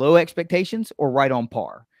below expectations or right on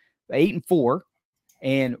par. 8-4,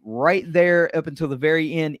 and right there up until the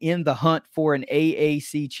very end in the hunt for an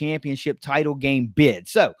AAC championship title game bid.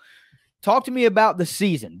 So talk to me about the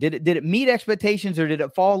season. Did it meet expectations or did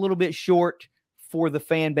it fall a little bit short for the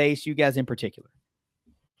fan base, you guys in particular?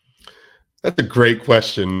 That's a great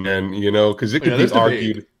question, and because it could be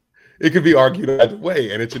argued. It could be argued either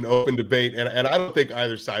way, and it's an open debate. And I don't think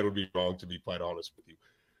either side would be wrong, to be quite honest with you.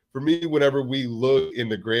 For me, whenever we look in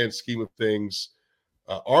the grand scheme of things,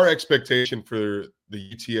 our expectation for the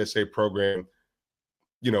UTSA program,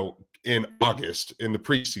 in August, in the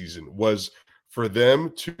preseason, was for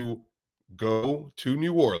them to go to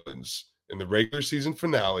New Orleans in the regular season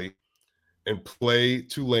finale and play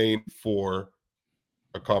Tulane for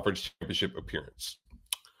a conference championship appearance.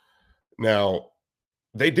 Now,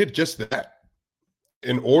 they did just that.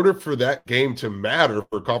 In order for that game to matter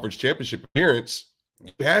for a conference championship appearance,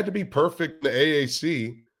 you had to be perfect in the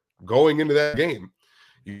AAC going into that game.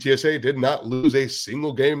 UTSA did not lose a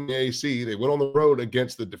single game in the AAC. They went on the road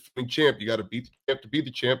against the defending champ. You got to beat the champ to beat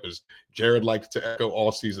the champ, as Jared likes to echo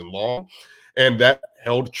all season long. And that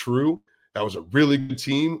held true. That was a really good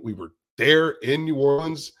team. We were there in New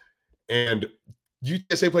Orleans, and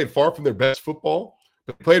UTSA played far from their best football,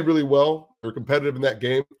 but they played really well. They were competitive in that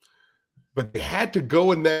game, but they had to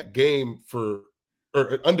go in that game for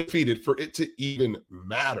or undefeated for it to even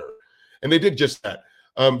matter. And they did just that.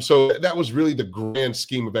 So that was really the grand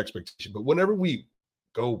scheme of expectation. But whenever we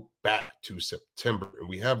go back to September and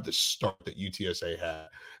we have the start that UTSA had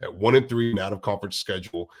at 1-3 and out of conference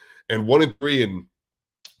schedule, and 1-3 and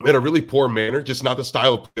in a really poor manner, just not the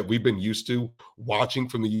style that we've been used to watching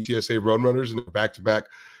from the UTSA Roadrunners in the back-to-back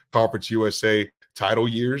Conference USA title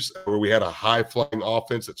years, where we had a high-flying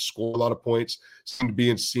offense that scored a lot of points, seemed to be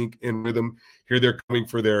in sync, in rhythm. Here they're coming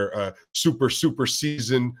for their super senior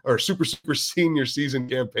season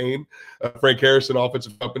campaign, Frank Harrison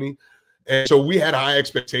Offensive Company. And so we had high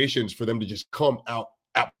expectations for them to just come out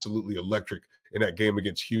absolutely electric in that game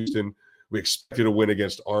against Houston. We expected a win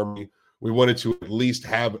against Army. We wanted to at least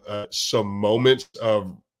have some moments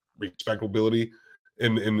of respectability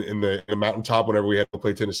in the mountaintop whenever we had to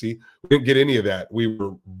play Tennessee. We didn't get any of that. We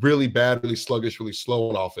were really bad, really sluggish, really slow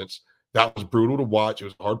on offense. That was brutal to watch. It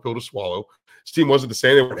was a hard pill to swallow. This team wasn't the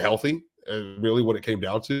same. They weren't healthy, really what it came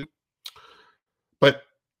down to. But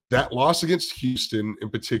that loss against Houston in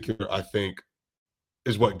particular, I think,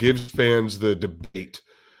 is what gives fans the debate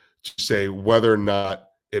to say whether or not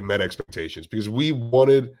it met expectations. Because we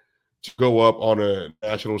wanted to go up on a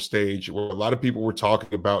national stage where a lot of people were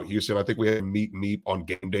talking about Houston. I think we had meet on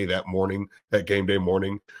game day game day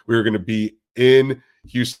morning. We were going to be in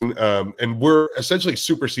Houston, and we're essentially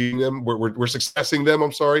superseding them. We're successing them.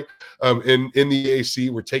 I'm sorry. In the AAC,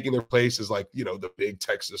 we're taking their place as the big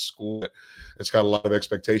Texas school that's got a lot of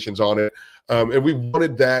expectations on it. And we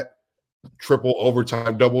wanted that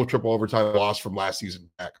double, triple overtime loss from last season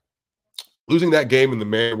back. Losing that game in the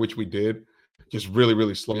manner in which we did, just really,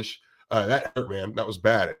 really sluggish. That hurt, man. That was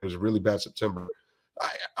bad. It was a really bad September.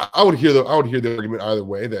 I would hear the argument either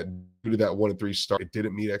way, that due to that 1-3 start, it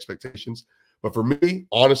didn't meet expectations. But for me,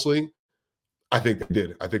 honestly, I think they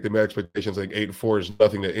did. I think they met expectations. I think 8-4 is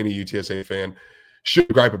nothing that any UTSA fan should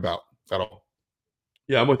gripe about at all.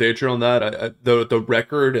 Yeah, I'm with Adrian on that. The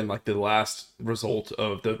record and the last result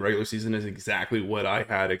of the regular season is exactly what I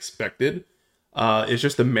had expected. It's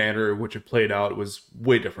just the manner in which it played out was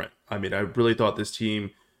way different. I mean, I really thought this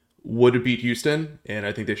team would have beat Houston, and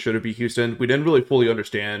I think they should have beat Houston. We didn't really fully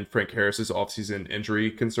understand Frank Harris's offseason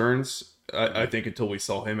injury concerns. I think until we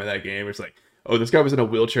saw him in that game, it's like, oh, this guy was in a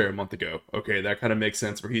wheelchair a month ago. Okay, that kind of makes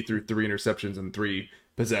sense where he threw 3 interceptions in 3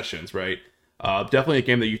 possessions, right? Definitely a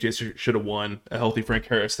game that UTSA should have won. A healthy Frank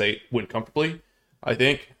Harris, they win comfortably, I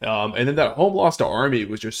think. And then that home loss to Army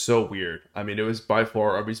was just so weird. I mean, it was by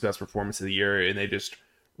far Army's best performance of the year, and they just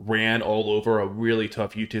ran all over a really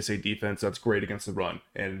tough UTSA defense that's great against the run.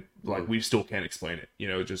 And we still can't explain it.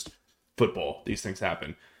 Just football. These things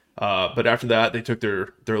happen. But after that, they took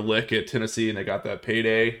their lick at Tennessee and they got that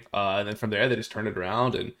payday. And then from there, they just turned it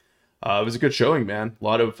around, and it was a good showing, man. A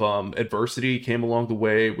lot of adversity came along the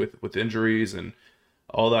way with injuries and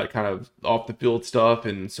all that kind of off the field stuff,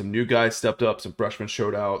 and some new guys stepped up, some freshmen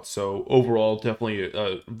showed out. So overall, definitely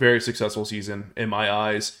a very successful season in my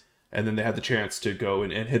eyes. And then they had the chance to go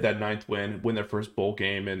and hit that 9th win their first bowl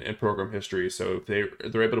game in program history. So if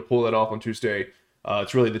they're able to pull that off on Tuesday,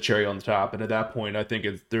 it's really the cherry on the top. And at that point, I think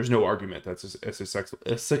there's no argument that's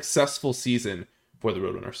a successful season for the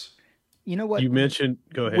Roadrunners. You know what? You mentioned,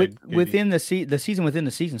 go ahead. Within the season within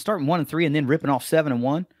the season, starting 1-3 and then ripping off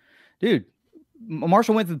 7-1. Dude,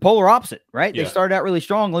 Marshall went to the polar opposite, right? Yeah. They started out really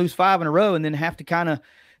strong, lose 5 in a row, and then have to kind of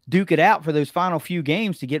duke it out for those final few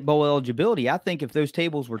games to get bowl eligibility. I think if those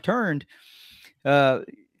tables were turned,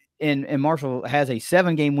 and Marshall has a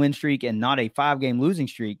 7-game win streak and not a 5-game losing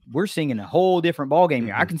streak, we're seeing a whole different ball game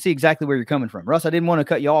here. I can see exactly where you're coming from, Russ. I didn't want to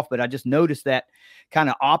cut you off, but I just noticed that kind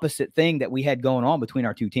of opposite thing that we had going on between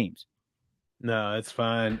our two teams. No, it's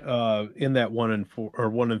fine. In that 1-4 or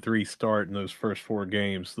 1-3 start in those first 4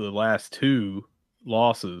 games, the last 2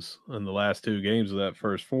 losses in the last 2 games of that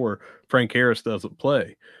first 4, Frank Harris doesn't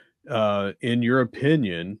play. In your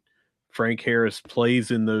opinion, Frank Harris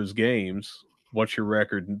plays in those games. What's your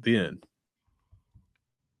record then?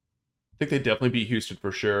 I think they definitely beat Houston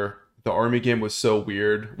for sure. The Army game was so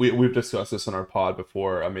weird. We've discussed this on our pod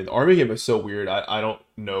before. I mean, the Army game was so weird. I don't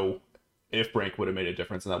know if Frank would have made a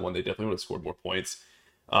difference in that one. They definitely would have scored more points.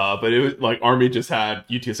 But it was Army just had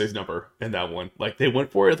UTSA's number in that one. They went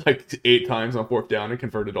for it 8 times on 4th down and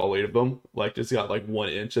converted all 8 of them. Just got 1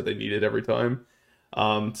 inch that they needed every time.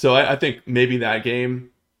 So I think maybe that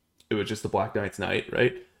game, it was just the Black Knights night,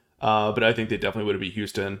 right? But I think they definitely would have beat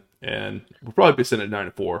Houston, and we'll probably be sitting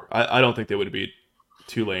at 9-4. I don't think they would have beat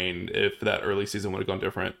Tulane if that early season would have gone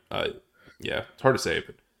different. Yeah, it's hard to say,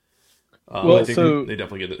 but I think they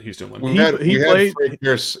definitely get the Houston win. We had Frank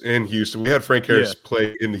Harris in Houston. We had Frank Harris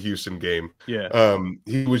play in the Houston game. Yeah.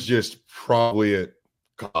 He was just probably at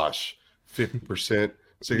 5 50%,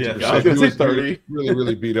 60%. Yeah, I was going to say 30.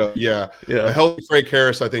 Really beat up. Yeah. Yeah. A healthy Frank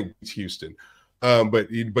Harris, I think, beats Houston. But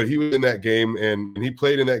he was in that game, and he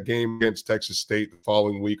played in that game against Texas State the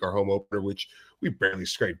following week, our home opener, which we barely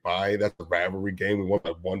scraped by. That's a rivalry game. We won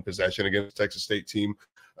by one possession against the Texas State team.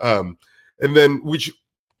 And then, which,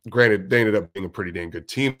 granted, they ended up being a pretty dang good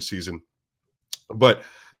team this season. But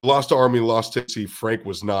lost to Army, lost to Tennessee. Frank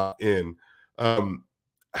was not in.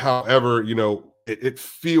 However, it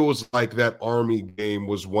feels like that Army game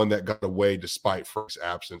was one that got away despite Frank's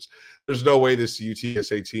absence. There's no way this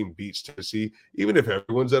UTSA team beats Tennessee, even if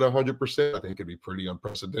everyone's at 100%. I think it'd be pretty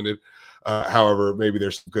unprecedented. However, maybe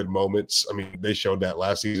there's some good moments. I mean, they showed that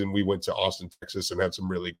last season. We went to Austin, Texas, and had some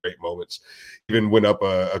really great moments. Even went up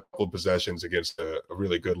a couple of possessions against a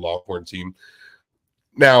really good Longhorn team.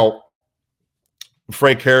 Now,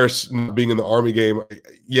 Frank Harris being in the Army game,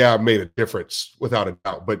 made a difference without a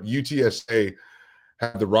doubt. But UTSA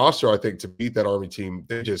had the roster, I think, to beat that Army team.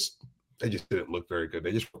 They just didn't look very good.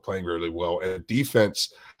 They just were playing really well. And the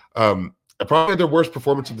defense, probably had their worst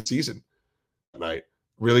performance of the season tonight.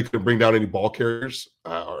 Really couldn't bring down any ball carriers.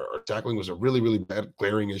 Our tackling was a really, really bad,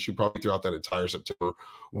 glaring issue probably throughout that entire September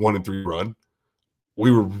 1-3 run.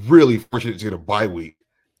 We were really fortunate to get a bye week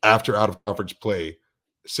after out-of-conference play,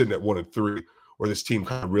 sitting at 1-3, where this team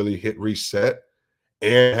kind of really hit reset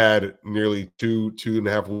and had nearly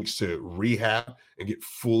 2.5 weeks to rehab and get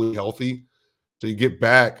fully healthy. So you get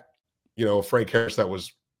back, Frank Harris, that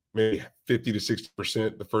was maybe 50 to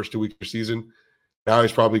 60% the first 2 weeks of the season. Now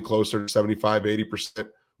he's probably closer to 75, 80%,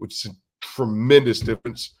 which is a tremendous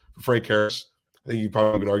difference for Frank Harris. I think you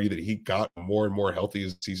probably can argue that he got more and more healthy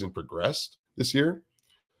as the season progressed this year.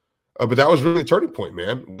 But that was really the turning point,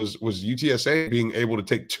 man, was UTSA being able to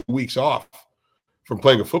take 2 weeks off from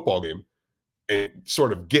playing a football game and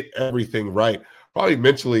sort of get everything right, probably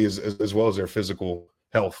mentally as well as their physical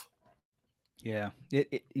health. Yeah,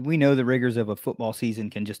 we know the rigors of a football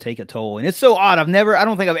season can just take a toll, and it's so odd. I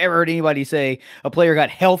don't think I've ever heard anybody say a player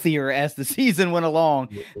got healthier as the season went along.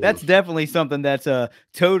 That's definitely something that's a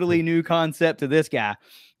totally new concept to this guy.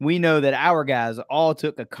 We know that our guys all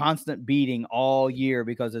took a constant beating all year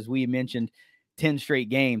because, as we mentioned, 10 straight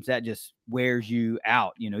games, that just wears you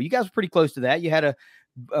out. You guys were pretty close to that. You had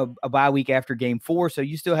a bye week after game 4, so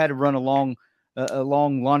you still had to run a long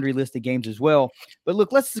laundry list of games as well. But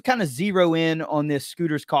look, let's kind of zero in on this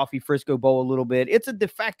Scooters Coffee Frisco Bowl a little bit. It's a de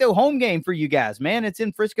facto home game for you guys, man. It's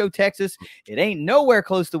in Frisco, Texas. It ain't nowhere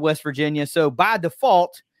close to West Virginia. So by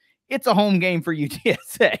default, it's a home game for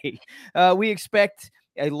UTSA. We expect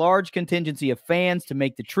a large contingency of fans to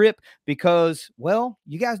make the trip because, well,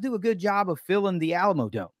 you guys do a good job of filling the Alamo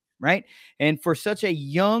Dome, right? And for such a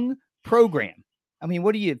young program, I mean,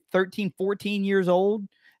 what are you, 13, 14 years old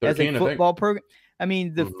 13, as a football program? I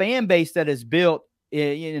mean, the fan base that is built,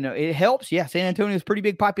 it helps. Yeah, San Antonio is a pretty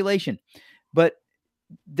big population, but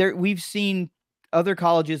we've seen other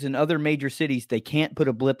colleges in other major cities, they can't put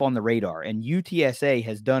a blip on the radar, and UTSA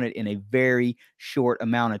has done it in a very short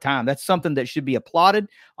amount of time. That's something that should be applauded,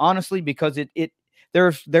 honestly, because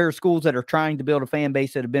there are schools that are trying to build a fan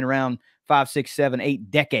base that have been around 5, 6, 7,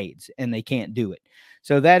 8 decades, and they can't do it.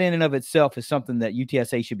 So that in and of itself is something that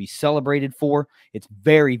UTSA should be celebrated for. It's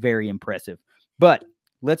very, very impressive. But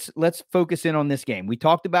let's focus in on this game. We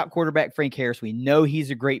talked about quarterback Frank Harris. We know he's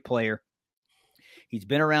a great player. He's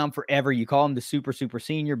been around forever. You call him the super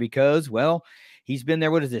senior because, well, he's been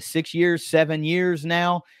there, 6 years, 7 years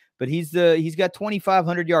now. But he's got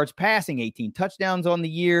 2,500 yards passing, 18 touchdowns on the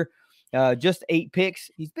year, just 8 picks.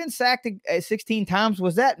 He's been sacked 16 times.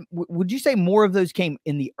 Would you say more of those came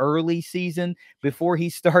in the early season before he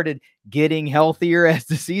started getting healthier as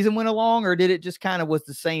the season went along, or did it just kind of was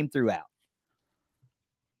the same throughout?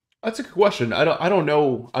 That's a good question. I don't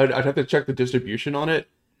know. I'd have to check the distribution on it.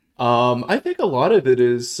 I think a lot of it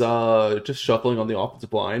is just shuffling on the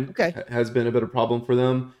offensive line. Okay. Has been a bit of a problem for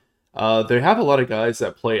them. They have a lot of guys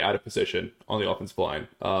that play out of position on the offensive line.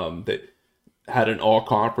 That had an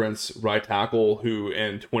all-conference right tackle who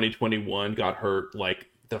in 2021 got hurt like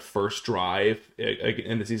the first drive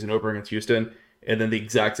in the season opener against Houston, and then the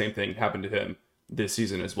exact same thing happened to him this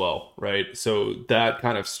season as well, right? So that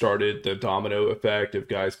kind of started the domino effect of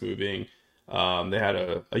guys moving. They had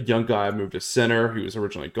a young guy move to center. He was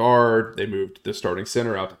originally guard. They moved the starting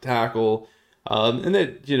center out to tackle. And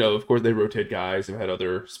then, of course, they rotate guys. They've had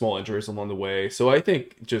other small injuries along the way. So I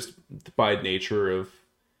think just by nature of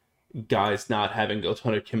guys not having a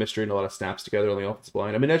ton of chemistry and a lot of snaps together on the offensive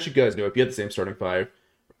line. I mean, as you guys know, if you had the same starting 5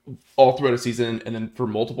 all throughout a season and then for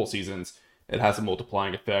multiple seasons, it has a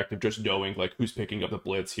multiplying effect of just knowing like who's picking up the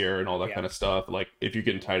blitz here and all that kind of stuff. Like if you're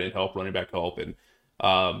getting tight end help, running back help, and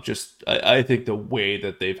I think the way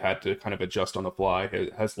that they've had to kind of adjust on the fly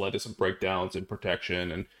has led to some breakdowns in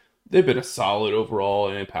protection, and they've been a solid overall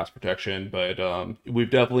in pass protection. But we've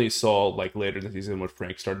definitely saw like later in the season when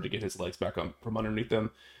Frank started to get his legs back on from underneath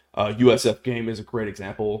them. USF game is a great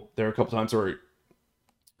example. There are a couple times where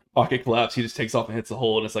pocket collapse, he just takes off and hits the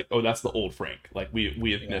hole, and it's like, oh, that's the old Frank. Like we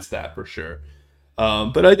have missed that for sure.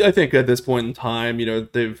 But I think at this point in time,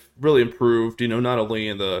 they've really improved, not only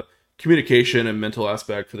in the communication and mental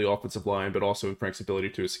aspect for the offensive line, but also in Frank's ability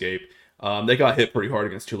to escape. They got hit pretty hard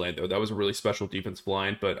against Tulane, though. That was a really special defensive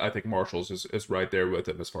line, but I think Marshall's is right there with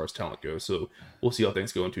them as far as talent goes. So we'll see how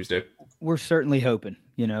things go on Tuesday. We're certainly hoping.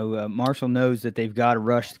 Marshall knows that they've got to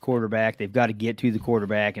rush the quarterback. They've got to get to the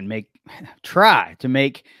quarterback and try to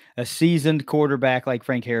make a seasoned quarterback like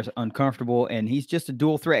Frank Harris uncomfortable. And he's just a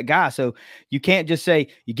dual threat guy. So you can't just say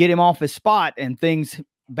you get him off his spot and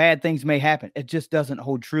bad things may happen. It just doesn't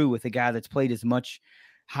hold true with a guy that's played as much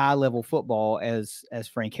high level football as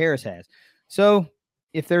Frank Harris has. So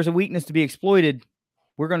if there's a weakness to be exploited,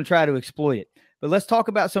 we're going to try to exploit it. But let's talk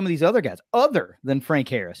about some of these other guys other than Frank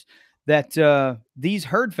Harris that these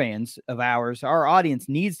Herd fans of ours, our audience,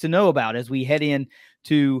 needs to know about as we head in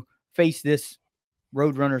to face this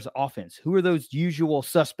Roadrunners offense. Who are those usual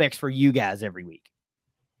suspects for you guys every week?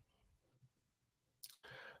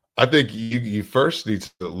 I think you first need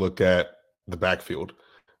to look at the backfield.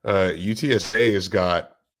 UTSA has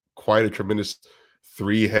got quite a tremendous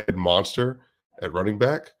three-headed monster at running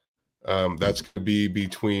back. That's going to be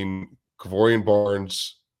between Kavorian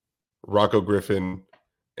Barnes, Rocco Griffin,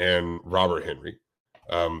 and Robert Henry.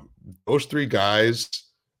 Those three guys,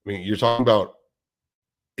 you're talking about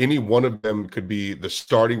any one of them could be the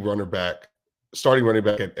starting running back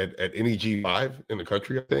at any G5 in the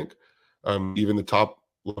country, I think, even the top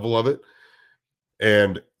level of it.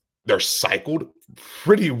 And they're cycled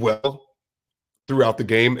pretty well throughout the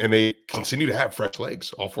game, and they continue to have fresh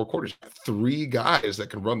legs all four quarters. Three guys that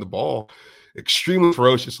can run the ball extremely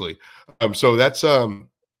ferociously. So that's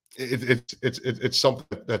it's something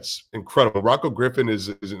that's incredible. Rocco Griffin is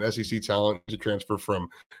an SEC talent. He's a transfer from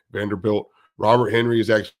Vanderbilt. Robert Henry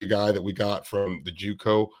is actually a guy that we got from the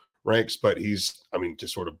JUCO ranks, but he's,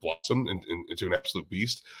 just sort of blossomed into an absolute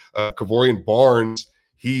beast. Kavorian Barnes,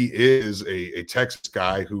 he is a Texas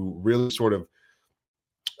guy who really sort of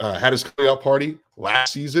had his coming out party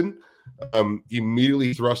last season.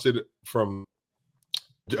 Immediately thrusted from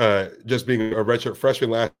just being a redshirt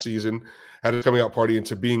freshman last season, had his coming out party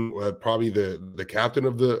into being probably the captain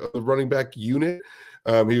of the running back unit.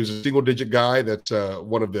 He was a single-digit guy. That's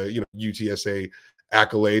one of the UTSA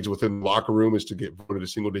accolades within the locker room is to get voted a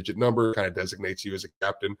single-digit number. Kind of designates you as a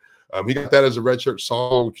captain. He got that as a redshirt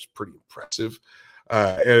sophomore, which is pretty impressive.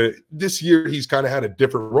 And this year, he's kind of had a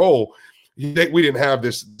different role. We didn't have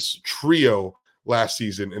this trio last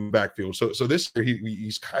season in the backfield. So this year,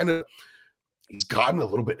 he's gotten a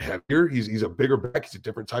little bit heavier. He's a bigger back. He's a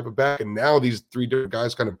different type of back. And now these three different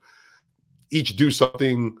guys kind of each do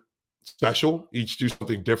something special, each do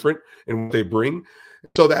something different in what they bring.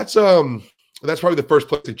 So that's probably the first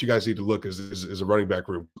place that you guys need to look is a running back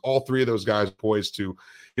room. All three of those guys poised to,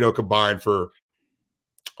 combine for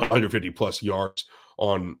 150 plus yards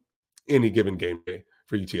on any given game day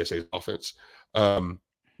for UTSA's offense.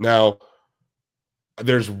 Now,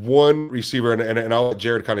 there's one receiver, and I'll let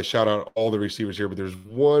Jared kind of shout out all the receivers here, but there's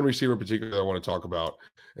one receiver in particular I want to talk about,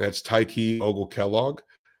 and that's Tyke Ogle-Kellogg.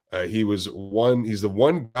 He's the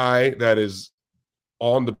one guy that is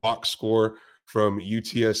on the box score from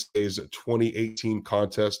UTSA's 2018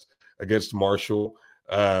 contest against Marshall,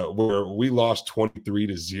 where we lost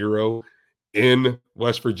 23-0 in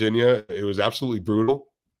West Virginia. It was absolutely brutal.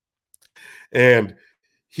 And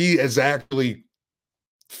he has actually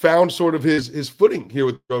found sort of his footing here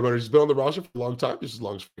with the Roadrunners. He's been on the roster for a long time, just as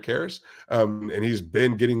long as Frank Harris. And he's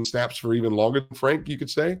been getting snaps for even longer than Frank, you could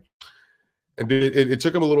say. And it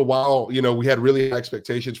took him a little while. We had really high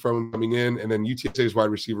expectations from him coming in, and then UTSA's wide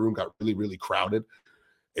receiver room got really, really crowded.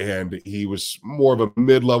 And he was more of a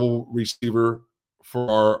mid-level receiver for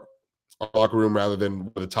our locker room rather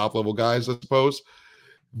than the top-level guys, I suppose.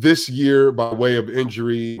 This year, by way of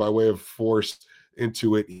injury, by way of force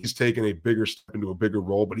into it, he's taken a bigger step into a bigger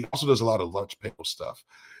role, but he also does a lot of lunch pail stuff.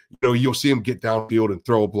 You'll see him get downfield and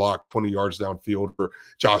throw a block 20 yards downfield, or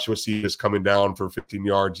Joshua C is coming down for 15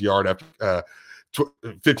 yards after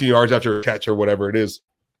a catch or whatever it is.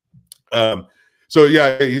 So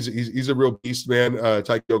yeah, he's a real beast, man.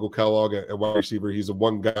 Tyke Ogle-Kellogg, a wide receiver. He's the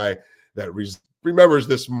one guy that remembers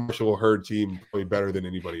this Marshall Herd team probably better than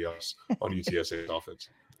anybody else on UTSA's offense.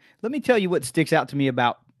 Let me tell you what sticks out to me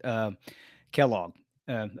about Ogle-Kellogg.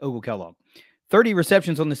 30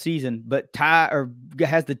 receptions on the season, but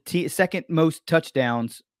has the second most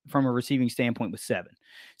touchdowns from a receiving standpoint with 7.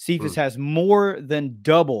 Cephas has more than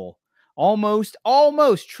double, almost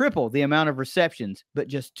triple the amount of receptions, but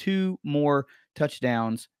just 2 more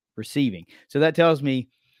touchdowns receiving. So that tells me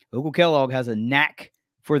Uncle Kellogg has a knack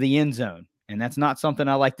for the end zone, and that's not something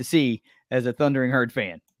I like to see as a Thundering Herd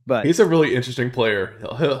fan. But he's a really interesting player.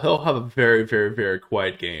 He'll have a very, very, very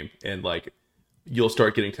quiet game, and like you'll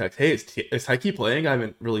start getting text, "Hey, is Heike playing? I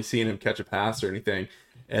haven't really seen him catch a pass or anything."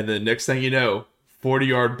 And the next thing you know,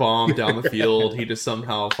 40-yard bomb down the field. He just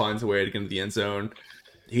somehow finds a way to get into the end zone.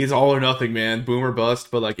 He's all or nothing, man. Boom or bust.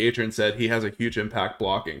 But like Adrian said, he has a huge impact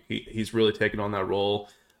blocking. He's really taken on that role.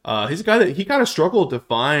 He's a guy that he kind of struggled to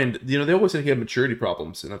find. They always said he had maturity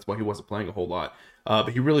problems, and that's why he wasn't playing a whole lot. But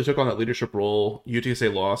he really took on that leadership role.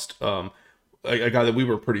 UTSA lost a guy that we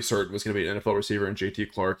were pretty certain was going to be an NFL receiver in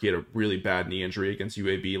JT Clark. He had a really bad knee injury against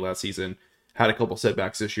UAB last season. Had a couple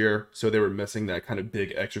setbacks this year, so they were missing that kind of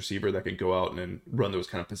big X receiver that could go out and run those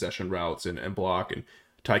kind of possession routes and block. And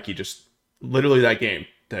Tyke just, literally that game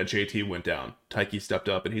that JT went down, Tyke stepped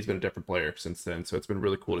up, and he's been a different player since then. So it's been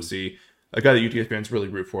really cool to see a guy that UTSA fans really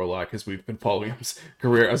root for a lot, because we've been following his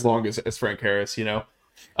career as long as Frank Harris,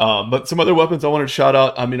 But some other weapons I wanted to shout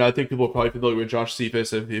out. I mean, I think people are probably familiar with Josh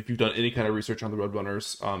Cephas if you've done any kind of research on the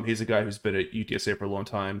Roadrunners. He's a guy who's been at UTSA for a long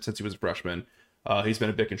time, since he was a freshman. He's been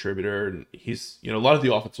a big contributor, and he's, a lot of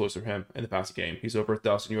the offense flows from him in the passing game. He's over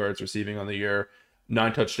 1,000 yards receiving on the year,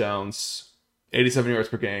 9 touchdowns, 87 yards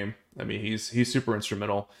per game. I mean, he's super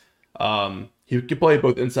instrumental. He can play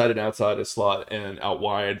both inside and outside a slot and out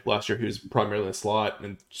wide. Last year, he was primarily a slot,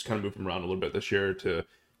 and just kind of moved him around a little bit this year to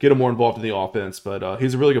get him more involved in the offense. But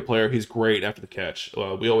he's a really good player. He's great after the catch.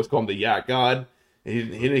 We always call him the Yak God.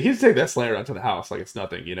 He just take that slant around to the house like it's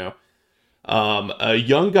nothing, A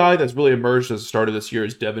young guy that's really emerged as a starter this year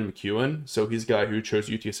is Devin McEwen. So he's a guy who chose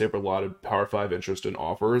UTSA for a lot of Power 5 interest and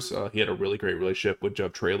offers. He had a really great relationship with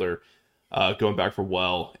Jeff Traylor going back for a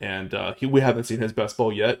while. And we haven't seen his best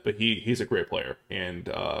ball yet, but he's a great player.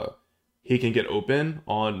 And he can get open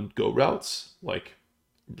on go routes like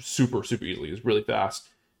super, super easily. He's really fast.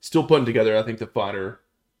 Still putting together, I think, the finer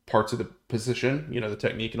parts of the position, the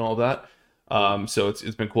technique and all of that. So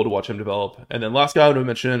it's been cool to watch him develop. And then last guy I would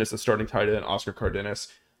mention is the starting tight end, Oscar Cardenas.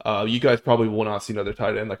 You guys probably will not see another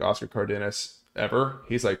tight end like Oscar Cardenas ever.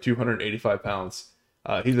 He's like 285 pounds.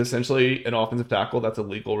 He's essentially an offensive tackle that's a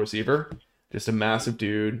legal receiver. Just a massive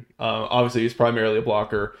dude. Obviously, he's primarily a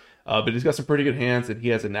blocker, but he's got some pretty good hands, and he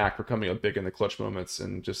has a knack for coming up big in the clutch moments,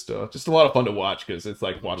 and just a lot of fun to watch, because it's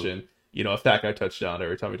like watching, a fat guy touchdown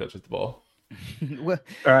every time he touches the ball. All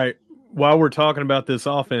right. While we're talking about this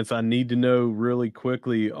offense, I need to know really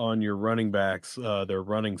quickly on your running backs, their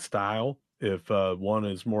running style. If one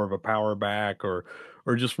is more of a power back, or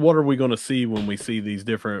just what are we going to see when we see these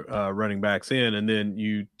different running backs in? And then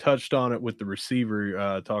you touched on it with the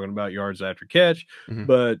receiver, talking about yards after catch. Mm-hmm.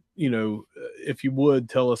 But, if you would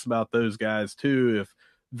tell us about those guys too, if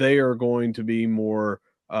they are going to be more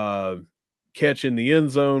catch in the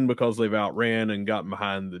end zone because they've outran and gotten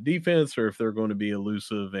behind the defense, or if they're going to be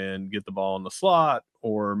elusive and get the ball in the slot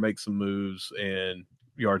or make some moves and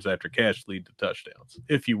yards after catch lead to touchdowns,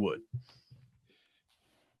 if you would.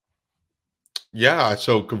 Yeah,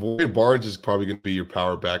 so Kavoy Barnes is probably going to be your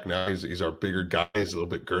power back now. He's our bigger guy. He's a little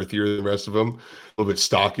bit girthier than the rest of them, a little bit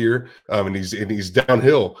stockier, and he's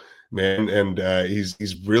downhill, man, and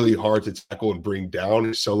he's really hard to tackle and bring down.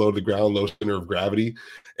 He's so low to the ground, low center of gravity,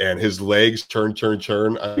 and his legs turn.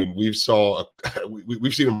 I mean, we've seen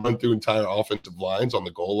him run through entire offensive lines on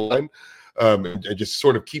the goal line, and just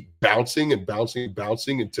sort of keep bouncing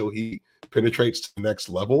until he penetrates to the next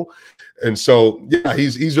level. And so, yeah,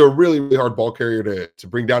 he's a really, really hard ball carrier to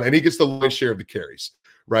bring down, and he gets the lion's share of the carries,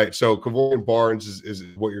 right? So Kavoy Barnes is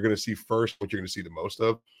what you're going to see first, what you're going to see the most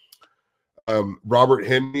of. Robert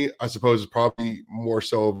Henry, I suppose, is probably more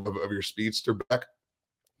so of your speedster back.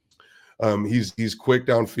 He's quick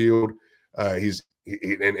downfield. He has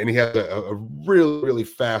a really, really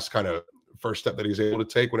fast kind of first step that he's able to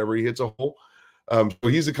take whenever he hits a hole. So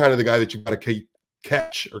he's the kind of the guy that you got to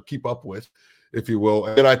catch or keep up with, if you will.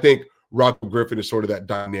 And then I think Rocco Griffin is sort of that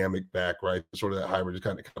dynamic back, right? Sort of that hybrid, just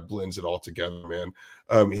kind of blends it all together, man.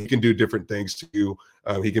 He can do different things to you.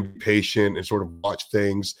 He can be patient and sort of watch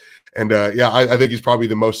things. And I think he's probably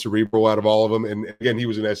the most cerebral out of all of them. And again, he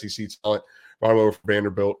was an SEC talent, brought him over from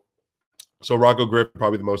Vanderbilt. So Rocco Griffin,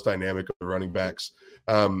 probably the most dynamic of the running backs.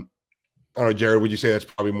 I don't know, Jared, would you say that's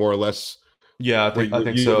probably more or less? Yeah, I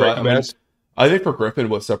think so. I think for Griffin,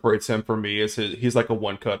 what separates him from me is he's like a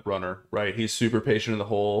one-cut runner, right? He's super patient in the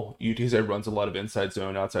hole. UTSA runs a lot of inside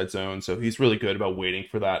zone, outside zone, so he's really good about waiting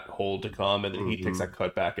for that hole to come, and then he takes that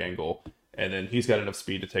cutback angle, and then he's got enough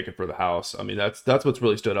speed to take it for the house. I mean, that's what's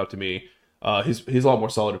really stood out to me. He's a lot more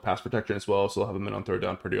solid in pass protection as well, so they'll have him in on third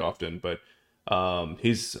down pretty often, but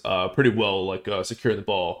he's pretty well securing the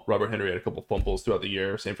ball. Robert Henry had a couple fumbles throughout the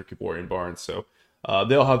year, same for Kiborian Barnes, so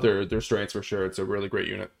they'll have their strengths for sure. It's a really great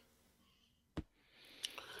unit.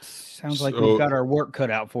 Sounds like we've got our work cut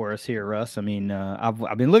out for us here, Russ. I mean,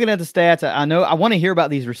 I've been looking at the stats. I know I want to hear about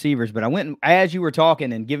these receivers, but I went as you were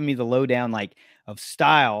talking and giving me the lowdown of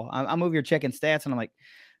style. I'm over here checking stats, and I'm like,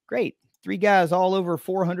 great, 3 guys all over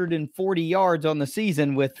 440 yards on the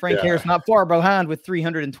season, with Frank Harris not far behind with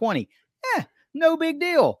 320. No big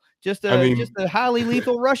deal. Just a highly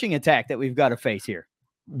lethal rushing attack that we've got to face here.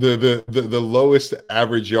 The lowest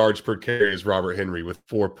average yards per carry is Robert Henry with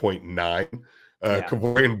 4.9.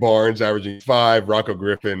 Kiborian Barnes averaging 5, Rocco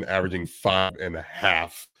Griffin averaging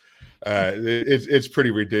 5.5. It's pretty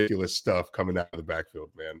ridiculous stuff coming out of the backfield,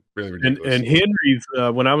 man. Really ridiculous. And Henry's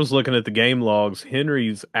when I was looking at the game logs,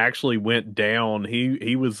 Henry's actually went down.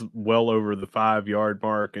 He was well over the 5-yard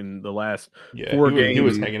mark in the last 4 games. He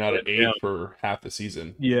was hanging out at 8 for half the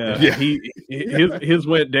season. His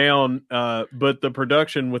went down, but the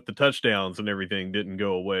production with the touchdowns and everything didn't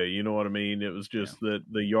go away. You know what I mean? It was just the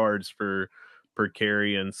yards per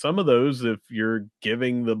carry, and some of those, if you're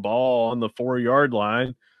giving the ball on the 4-yard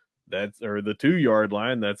line, or the 2-yard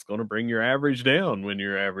line, that's going to bring your average down when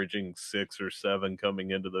you're averaging 6 or 7 coming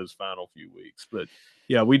into those final few weeks. But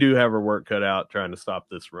yeah, we do have our work cut out trying to stop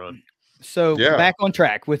this run. So back on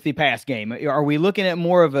track with the pass game. Are we looking at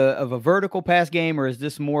more of a vertical pass game, or is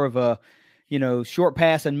this more of a short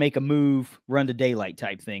pass and make a move, run to daylight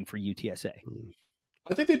type thing for UTSA?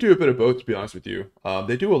 I think they do a bit of both, to be honest with you.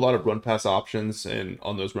 They do a lot of run pass options, and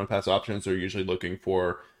on those run pass options, they're usually looking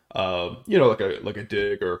for, like a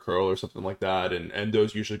dig or a curl or something like that, and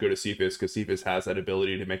those usually go to Cephas because Cephas has that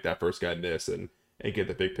ability to make that first guy miss and get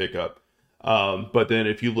the big pickup. But then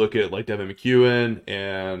if you look at like Devin McEwen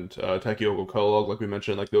and Takeo Okolog, like we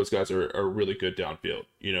mentioned, like those guys are really good downfield.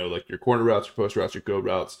 Like your corner routes, your post routes, your go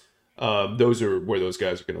routes. Those are where those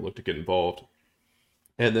guys are going to look to get involved.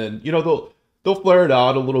 And then they'll flare it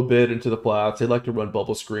out a little bit into the flats. They like to run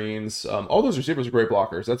bubble screens. All those receivers are great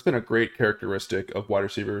blockers. That's been a great characteristic of wide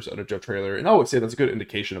receivers under Jeff Traylor. And I would say that's a good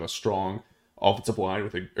indication of a strong offensive line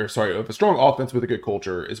of a strong offense with a good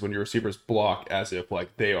culture is when your receivers block as if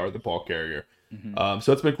like they are the ball carrier. Mm-hmm.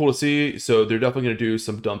 So it's been cool to see. So they're definitely going to do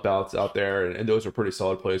some dump outs out there, and those are pretty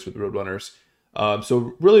solid plays with the Roadrunners.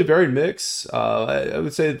 So really very mixed. I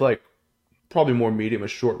would say like probably more medium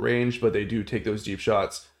and short range, but they do take those deep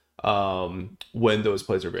shots when those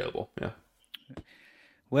plays are available. Yeah.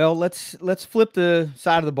 Well, let's flip the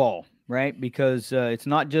side of the ball, right? Because it's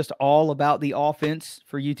not just all about the offense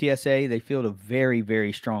for UTSA. They field a very,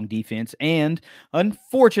 very strong defense. And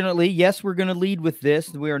unfortunately, yes, we're going to lead with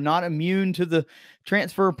this. We are not immune to the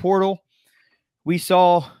transfer portal. We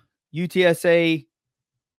saw UTSA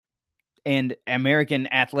and American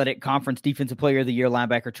Athletic Conference Defensive Player of the Year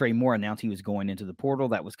linebacker Trey Moore announced he was going into the portal.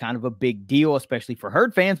 That was kind of a big deal, especially for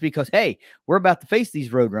Herd fans, because, hey, we're about to face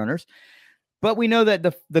these Roadrunners. But we know that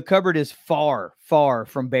the cupboard is far, far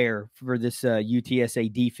from bare for this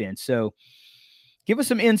UTSA defense. So give us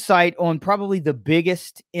some insight on probably the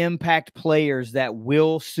biggest impact players that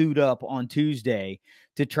will suit up on Tuesday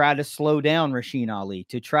to try to slow down Rasheen Ali,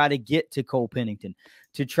 to try to get to Cole Pennington,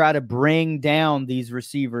 to try to bring down these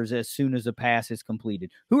receivers as soon as a pass is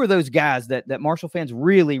completed. Who are those guys that Marshall fans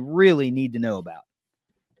really, really need to know about?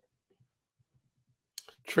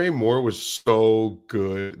 Trey Moore was so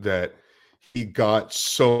good that he got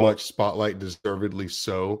so much spotlight, deservedly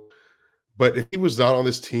so. But if he was not on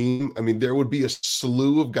this team, I mean, there would be a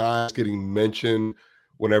slew of guys getting mentioned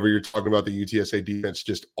whenever you're talking about the UTSA defense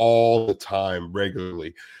just all the time,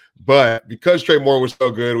 regularly. But because Trey Moore was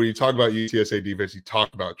so good, when you talk about UTSA defense, you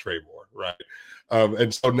talk about Trey Moore, right?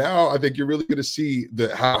 And so now I think you're really going to see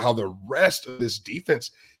how the rest of this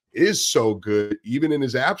defense is so good, even in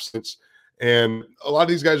his absence. And a lot of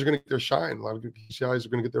these guys are going to get their shine. A lot of these guys are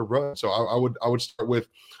going to get their run. So I would start with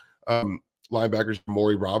linebackers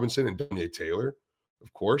Maury Robinson and Danye Taylor,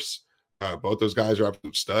 of course. Both those guys are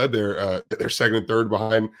absolute stud. They're second and third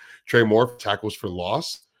behind Trey Moore for tackles for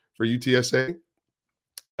loss for UTSA.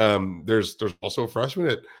 There's also a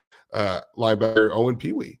freshman at linebacker Owen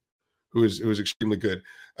Peewee, who is extremely good.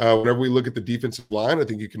 Whenever we look at the defensive line, I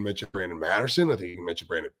think you can mention Brandon Matterson. I think you can mention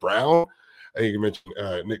Brandon Brown. I think you mentioned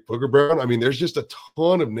Nick Booger Brown. I mean, there's just a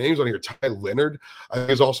ton of names on here. Ty Leonard, I think,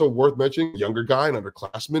 is also worth mentioning. Younger guy, an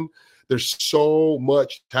underclassman. There's so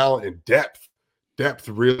much talent and depth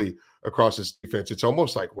really across this defense. It's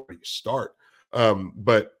almost like, where do you start?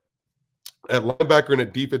 But at linebacker and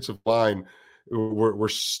at defensive line, we're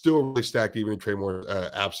still really stacked even in Trey Moore's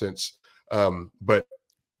absence. But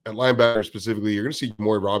at linebacker specifically, you're going to see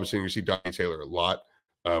Maury Robinson, you're going to see Donnie Taylor a lot.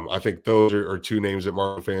 I think those are two names that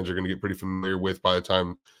Marshall fans are going to get pretty familiar with by the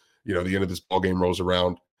time, the end of this ball game rolls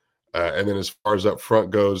around. And then as far as up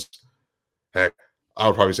front goes, heck, I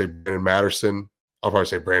would probably say Brandon Matterson. I'll probably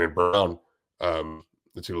say Brandon Brown.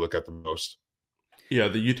 The two to look at the most. Yeah,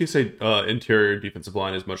 the UTSA interior defensive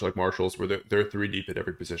line is much like Marshall's, where they're three deep at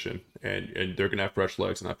every position, and they're going to have fresh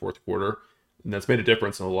legs in that fourth quarter. And that's made a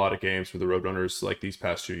difference in a lot of games for the Roadrunners like these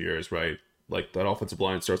past 2 years, right? Like that offensive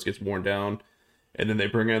line gets worn down, and then they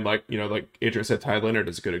bring in like Adrian said, Ty Leonard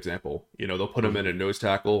is a good example. They'll put him in a nose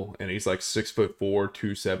tackle, and he's like 6'4",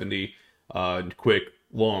 270, quick,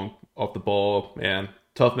 long, off the ball, man,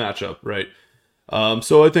 tough matchup, right?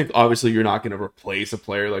 So I think obviously you're not going to replace a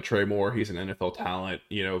player like Trey Moore. He's an NFL talent,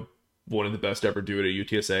 one of the best to ever do it at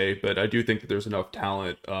UTSA. But I do think that there's enough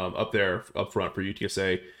talent up front for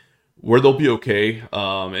UTSA where they'll be okay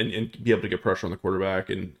and be able to get pressure on the quarterback.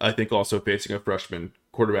 And I think also facing a freshman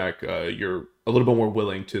quarterback, you're a little bit more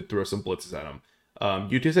willing to throw some blitzes at him.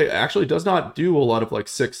 UTSA actually does not do a lot of like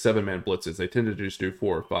 6-7 man blitzes. They tend to just do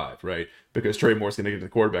 4 or 5, right? Because Trey Moore's going to get to the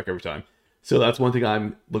quarterback every time. So that's one thing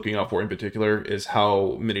I'm looking out for in particular is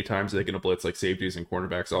how many times they're going to blitz like safeties and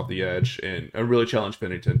cornerbacks off the edge, and I really challenge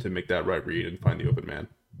Pennington to make that right read and find the open man.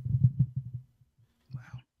 Wow.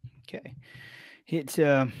 Okay. It's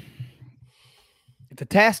the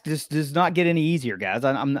task just does not get any easier, guys.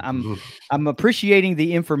 I'm appreciating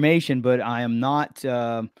the information, but I am not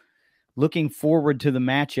looking forward to the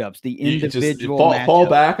matchups, the individual matchups. Fall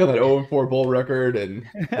back on that 0-4 bowl record, and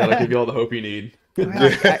that'll give you all the hope you need.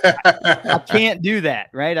 I can't do that,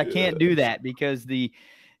 right? I can't do that because the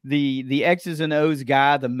X's and O's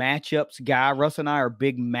guy, the matchups guy, Russ and I are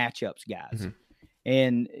big matchups guys. Mm-hmm.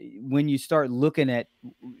 And when you start looking at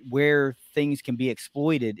where things can be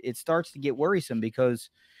exploited, it starts to get worrisome because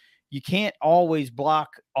you can't always block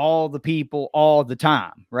all the people all the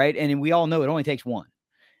time, right? And we all know it only takes one.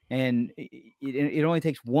 And it only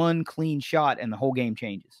takes one clean shot and the whole game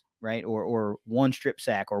changes, right? Or one strip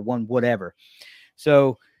sack or one whatever.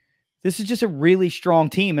 So this is just a really strong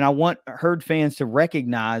team. And I want Herd fans to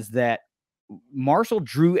recognize that Marshall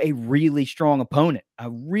drew a really strong opponent,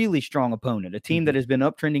 a team that has been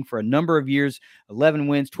uptrending for a number of years, 11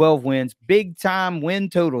 wins, 12 wins, big time win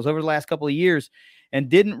totals over the last couple of years, and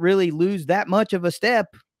didn't really lose that much of a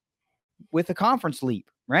step with a conference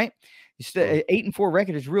leap, right? 8-4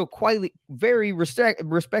 record is very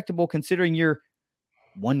respectable considering you're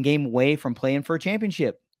one game away from playing for a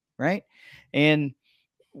championship, right? And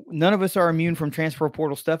none of us are immune from transfer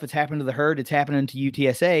portal stuff. It's happened to the Herd. It's happening to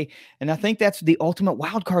UTSA. And I think that's the ultimate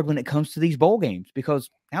wild card when it comes to these bowl games, because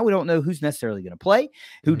now we don't know who's necessarily going to play,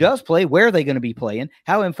 who does play, where are they going to be playing,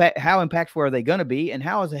 how impactful are they going to be, and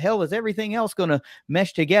how the hell is everything else going to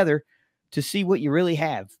mesh together to see what you really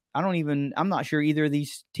have. I'm not sure either of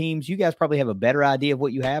these teams. You guys probably have a better idea of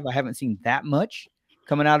what you have. I haven't seen that much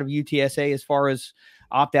coming out of UTSA as far as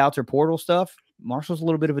opt-outs or portal stuff. Marshall's a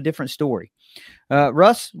little bit of a different story.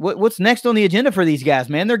 Russ, what's next on the agenda for these guys,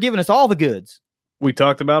 man? They're giving us all the goods. We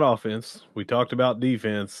talked about offense. We talked about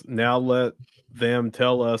defense. Now let them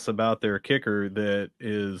tell us about their kicker that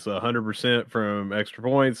is 100% from extra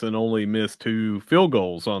points and only missed 2 field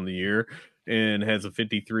goals on the year and has a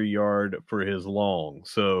 53-yard for his long.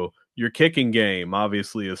 So your kicking game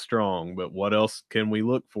obviously is strong, but what else can we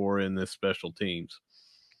look for in this special teams?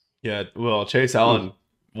 Yeah, well, Chase Allen,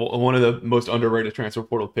 one of the most underrated transfer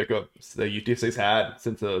portal pickups that UTSA's had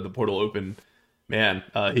since the portal opened. Man,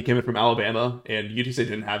 he came in from Alabama, and UTSA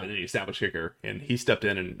didn't have any established kicker, and he stepped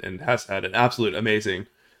in and has had an absolute amazing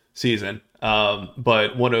season.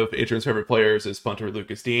 But one of Adrian's favorite players is punter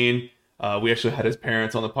Lucas Dean. We actually had his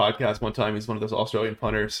parents on the podcast one time. He's one of those Australian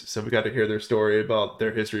punters, so we got to hear their story about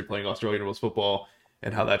their history playing Australian rules football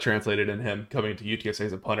and how that translated in him coming to UTSA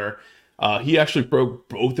as a punter. He actually broke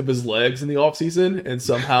both of his legs in the offseason and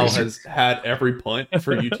somehow has had every punt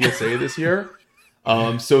for UTSA this year.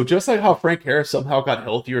 So just like how Frank Harris somehow got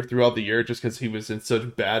healthier throughout the year just because he was in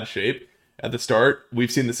such bad shape at the start,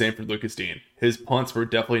 we've seen the same for Lucas Dean. His punts were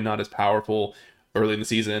definitely not as powerful early in the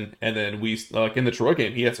season, and then we like in the Troy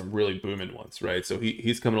game, he had some really booming ones, right? So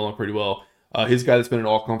he's coming along pretty well. His guy that's been an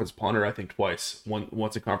all-conference punter, I think twice.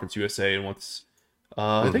 Once in Conference USA and once,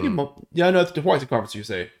 I think twice in Conference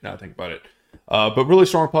USA. Now I think about it. But really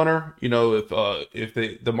strong punter. You know, if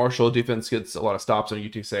the Marshall defense gets a lot of stops on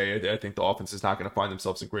UTSA, I think the offense is not going to find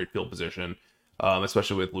themselves in great field position,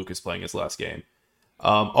 especially with Lucas playing his last game.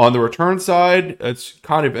 On the return side, it's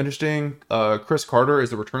kind of interesting. Chris Carter is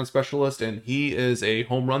the return specialist, and he is a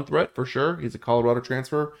home run threat for sure. He's a Colorado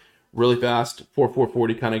transfer, really fast,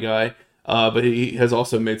 4.40 kind of guy. But he has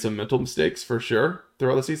also made some mental mistakes for sure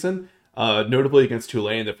throughout the season. Notably against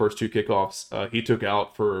Tulane, the first 2 kickoffs, he took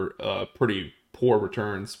out for pretty poor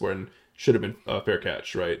returns when should have been a fair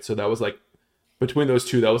catch, right? So that was like, between those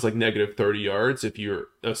two, that was like negative 30 yards if you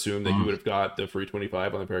assume that you would have got the free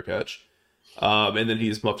 25 on the fair catch. And then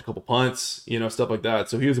he's muffed a couple punts, stuff like that.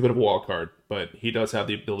 So he was a bit of a wild card, but he does have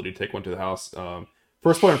the ability to take one to the house.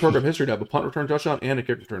 First player in program history to have a punt return touchdown and a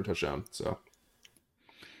kick return touchdown. So,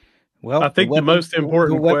 well, I think the most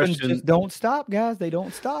important weapons question just don't stop, guys. They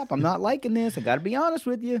don't stop. I'm not liking this. I got to be honest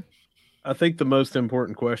with you. I think the most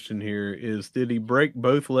important question here is: did he break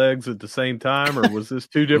both legs at the same time, or was this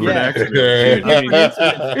 2 different accidents? I mean,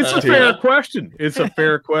 it's a fair question. It's a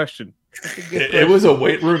fair question. It was a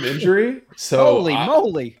weight room injury. So holy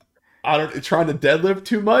moly! I don't trying to deadlift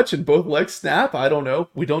too much and both legs snap. I don't know.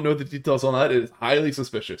 We don't know the details on that. It is highly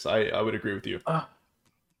suspicious. I would agree with you.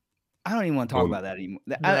 I don't even want to talk about that anymore.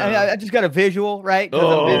 I just got a visual, right?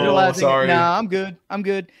 I'm visualizing. Sorry. Nah, I'm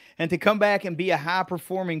good. And to come back and be a high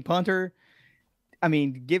performing punter, I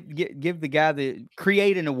mean, give the guy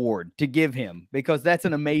create an award to give him, because that's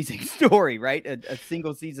an amazing story, right? A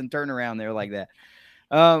single season turnaround there like that.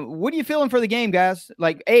 What are you feeling for the game, guys?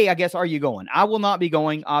 Like, I guess, are you going? I will not be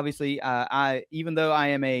going. Obviously, even though I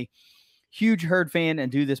am a huge Herd fan and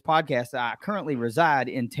do this podcast, I currently reside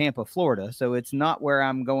in Tampa, Florida. So it's not where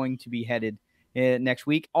I'm going to be headed next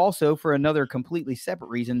week. Also, for another completely separate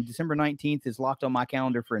reason, December 19th is locked on my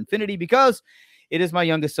calendar for infinity because it is my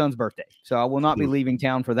youngest son's birthday. So I will not be leaving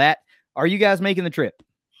town for that. Are you guys making the trip?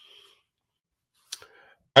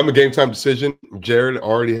 I'm a game time decision. Jared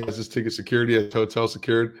already has his ticket security, his hotel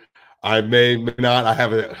secured. I may not. I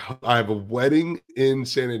have a wedding in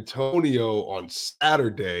San Antonio on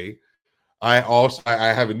Saturday. I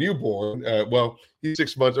have a newborn. Well, he's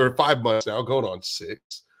 6 months or 5 months now, going on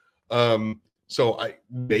 6. So I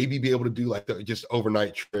maybe be able to do like just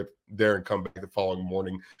overnight trip there and come back the following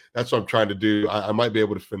morning. That's what I'm trying to do. I might be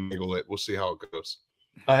able to finagle it. We'll see how it goes.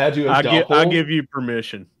 I had you as doubtful. I give you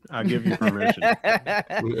permission. Adrian,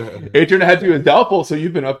 I had you as doubtful, so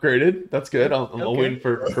you've been upgraded. That's good. I'll wait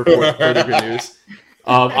for further good news.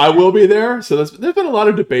 I will be there. So there's been a lot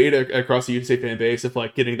of debate across the UTSA fan base if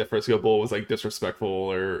like getting the Frisco Bowl was like disrespectful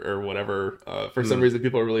or whatever. For some reason,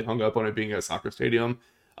 people are really hung up on it being a soccer stadium.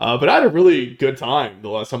 But I had a really good time the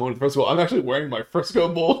last time I went to Frisco. I'm actually wearing my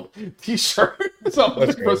Frisco Bowl t-shirt, so I'm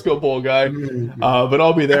a Frisco Bowl guy. But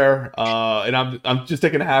I'll be there, and I'm just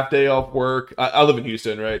taking a half day off work. I live in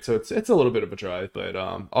Houston, right? So it's a little bit of a drive, but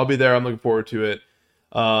I'll be there. I'm looking forward to it.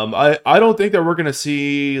 I don't think that we're gonna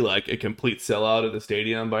see like a complete sellout of the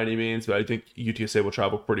stadium by any means, but I think UTSA will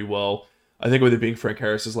travel pretty well. I think with it being Frank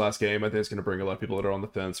Harris's last game, I think it's going to bring a lot of people that are on the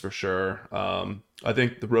fence for sure. I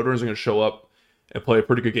think the Roadrunners are going to show up and play a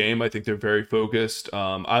pretty good game. I think they're very focused.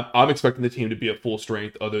 I'm expecting the team to be at full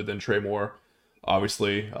strength other than Trey Moore,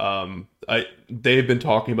 obviously. They've been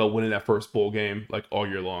talking about winning that first bowl game like all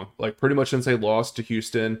year long. Like pretty much since they lost to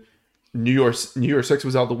Houston. New Year's 6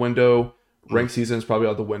 was out the window. Ranked season is probably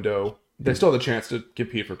out the window. They still have the chance to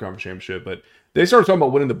compete for conference championship, but they started talking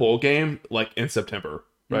about winning the bowl game like in September,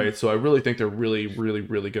 right? So I really think they're really, really,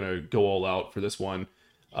 really going to go all out for this one.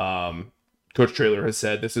 Coach Traylor has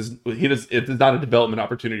said it is not a development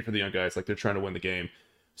opportunity for the young guys. Like they're trying to win the game.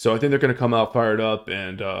 So I think they're going to come out fired up,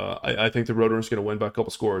 and I think the Roadrunners are going to win by a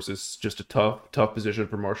couple scores. It's just a tough position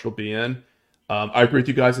for Marshall to be in. I agree with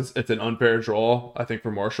you guys. It's an unfair draw, I think,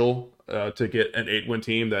 for Marshall to get an 8-win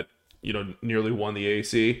team that nearly won the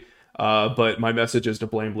AAC. But my message is to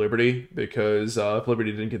blame Liberty, because if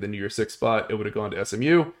Liberty didn't get the New Year's 6 spot, it would have gone to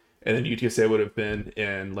SMU. And then UTSA would have been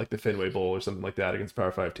in like the Fenway Bowl or something like that against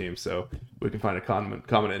Power 5 teams. So we can find a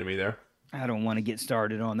common enemy there. I don't want to get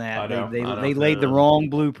started on that. They laid the wrong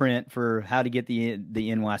blueprint for how to get the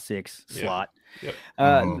NY6 slot. Yep.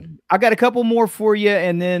 I got a couple more for you,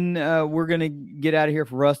 and then we're going to get out of here if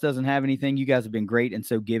Russ doesn't have anything. You guys have been great and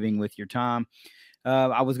so giving with your time.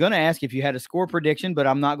 I was going to ask if you had a score prediction, but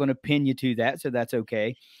I'm not going to pin you to that, so that's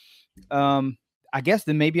okay. I guess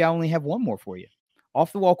then maybe I only have one more for you.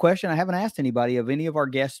 Off the wall question. I haven't asked anybody of any of our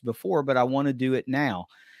guests before, but I want to do it now.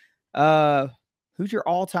 Who's your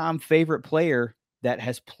all-time favorite player that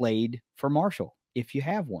has played for Marshall, if you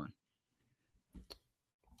have one?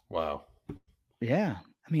 Wow. Yeah.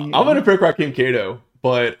 I mean, I'm going to pick Rakeem Cato,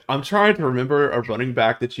 but I'm trying to remember a running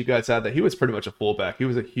back that you guys had that he was pretty much a fullback. He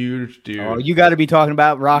was a huge dude. Oh, you got to be talking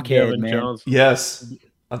about Rockhead, Devin man. Johnson. Yes,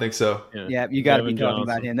 I think so. Yeah, you got to be talking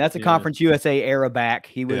about him. That's a Conference USA era back.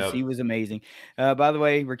 He was amazing. By the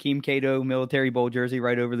way, Rakeem Cato military bowl jersey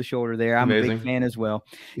right over the shoulder there. I'm a big fan as well.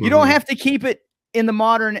 You don't have to keep it in the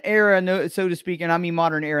modern era, so to speak, and I mean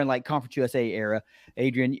modern era, like Conference USA era.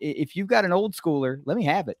 Adrian, if you've got an old schooler, let me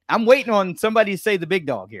have it. I'm waiting on somebody to say the big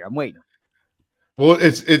dog here. I'm waiting. Well,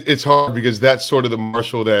 it's hard because that's sort of the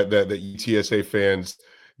Marshall that UTSA fans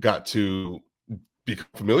got to become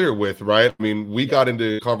familiar with, right? I mean, we got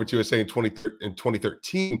into Conference USA in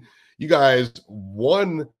 2013. You guys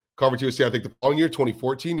won Conference USA, I think, the following year,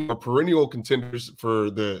 2014. Are perennial contenders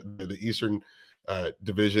for the Eastern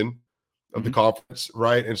division of the conference,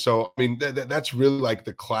 right? And so, I mean, that's really like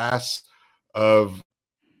the class of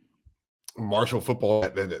Marshall football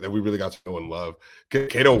that we really got to know and love.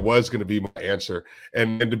 Cato was going to be my answer.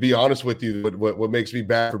 And to be honest with you, what makes me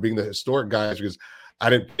bad for being the historic guy is because I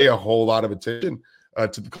didn't pay a whole lot of attention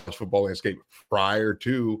to the college football landscape prior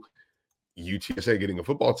to UTSA getting a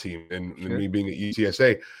football team and me being at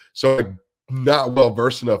UTSA. So I'm not well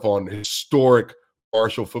versed enough on historic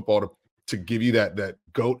Marshall football to give you that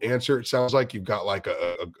GOAT answer. It sounds like you've got like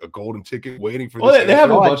a golden ticket waiting for this. They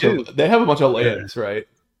have a bunch of lay-ins, right?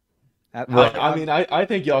 Right. I mean, I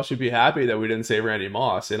think y'all should be happy that we didn't say Randy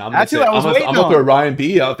Moss, and I'm That's gonna who I was waiting I'm gonna on. throw Ryan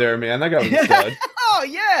B out there, man. That guy was a stud. Oh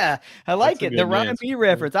yeah, I like That's a it. The good Ryan answer. B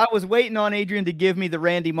reference. I was waiting on Adrian to give me the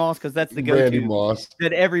Randy Moss because that's the Randy go-to Moss.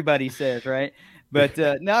 that everybody says, right? But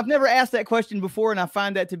now I've never asked that question before, and I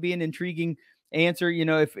find that to be an intriguing answer. You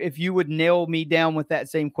know, if you would nail me down with that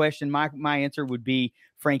same question, my answer would be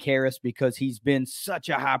Frank Harris, because he's been such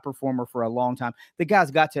a high performer for a long time. The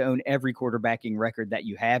guy's got to own every quarterbacking record that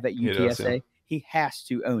you have at UTSA. He has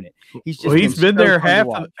to own it. He's been there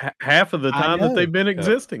half of the time that they've been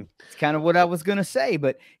existing. It's kind of what I was going to say,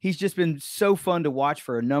 but he's just been so fun to watch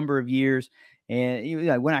for a number of years. And you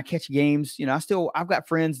know, when I catch games, you know, I've got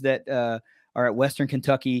friends that are at Western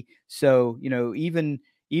Kentucky. So, you know, even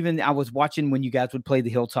I was watching when you guys would play the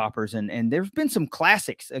Hilltoppers, and there's been some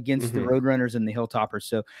classics against the Roadrunners and the Hilltoppers.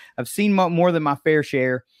 So I've seen more than my fair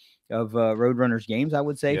share of Roadrunners games, I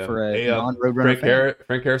would say, for a non-Roadrunner fan.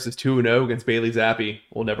 Frank Harris is 2-0 against Bailey Zappi.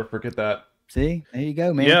 We'll never forget that. See, there you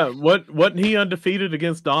go, man. Yeah, wasn't he undefeated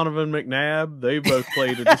against Donovan McNabb? They both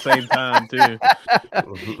played at the same time too.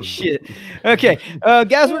 Shit. Okay,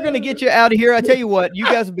 guys, we're gonna get you out of here. I tell you what, you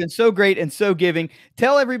guys have been so great and so giving.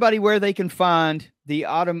 Tell everybody where they can find the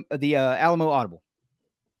Alamo Audible.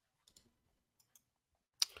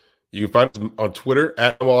 You can find us on Twitter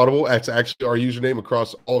at Alamo Audible. That's actually our username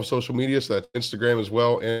across all of social media. So that's Instagram as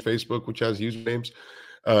well, and Facebook, which has usernames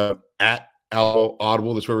at Alamo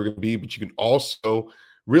Audible. That's where we're going to be. But you can also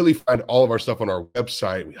really find all of our stuff on our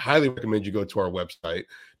website. We highly recommend you go to our website,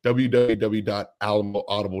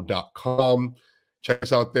 www.alamoaudible.com. Check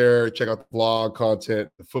us out there. Check out the blog content,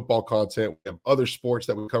 the football content. We have other sports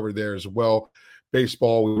that we cover there as well.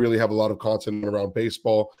 Baseball, we really have a lot of content around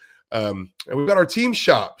baseball. And we've got our team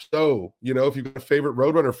shop. So, you know, if you've got a favorite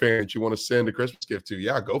Roadrunner fan that you want to send a Christmas gift to,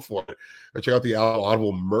 yeah, go for it. Check out the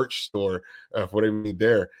Audible merch store for whatever you need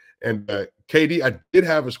there. And KD, I did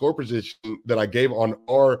have a score position that I gave on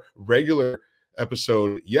our regular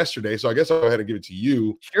episode yesterday. So I guess I'll go ahead and give it to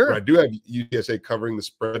you. Sure. But I do have UTSA covering the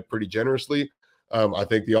spread pretty generously. I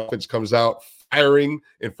think the offense comes out firing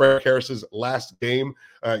in Frank Harris's last game.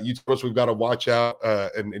 You told us we've got to watch out,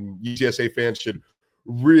 and UTSA fans should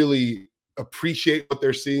really appreciate what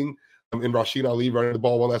they're seeing in Rasheen Ali running the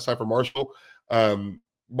ball one last time for Marshall.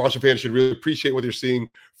 Marshall fans should really appreciate what they're seeing.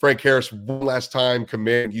 Frank Harris one last time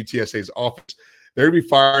command UTSA's offense. They're going to be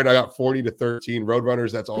firing. I got 40-13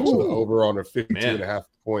 Roadrunners. That's also the over on a 52.5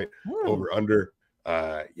 point over under.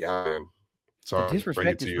 Yeah, man. Sorry,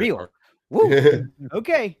 disrespect is real. Woo.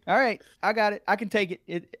 Okay. All right. I got it. I can take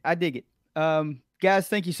it. I dig it. Guys,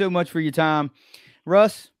 thank you so much for your time.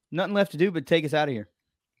 Russ, nothing left to do but take us out of here.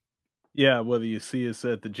 Yeah, whether you see us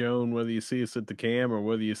at the Joan, whether you see us at the Cam, or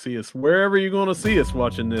whether you see us wherever you're going to see us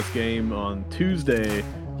watching this game on Tuesday,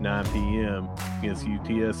 9 p.m. against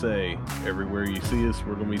UTSA. Everywhere you see us,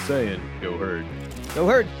 we're going to be saying, go Herd. Go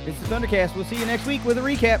Herd. It's the Thundercast. We'll see you next week with a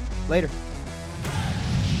recap. Later.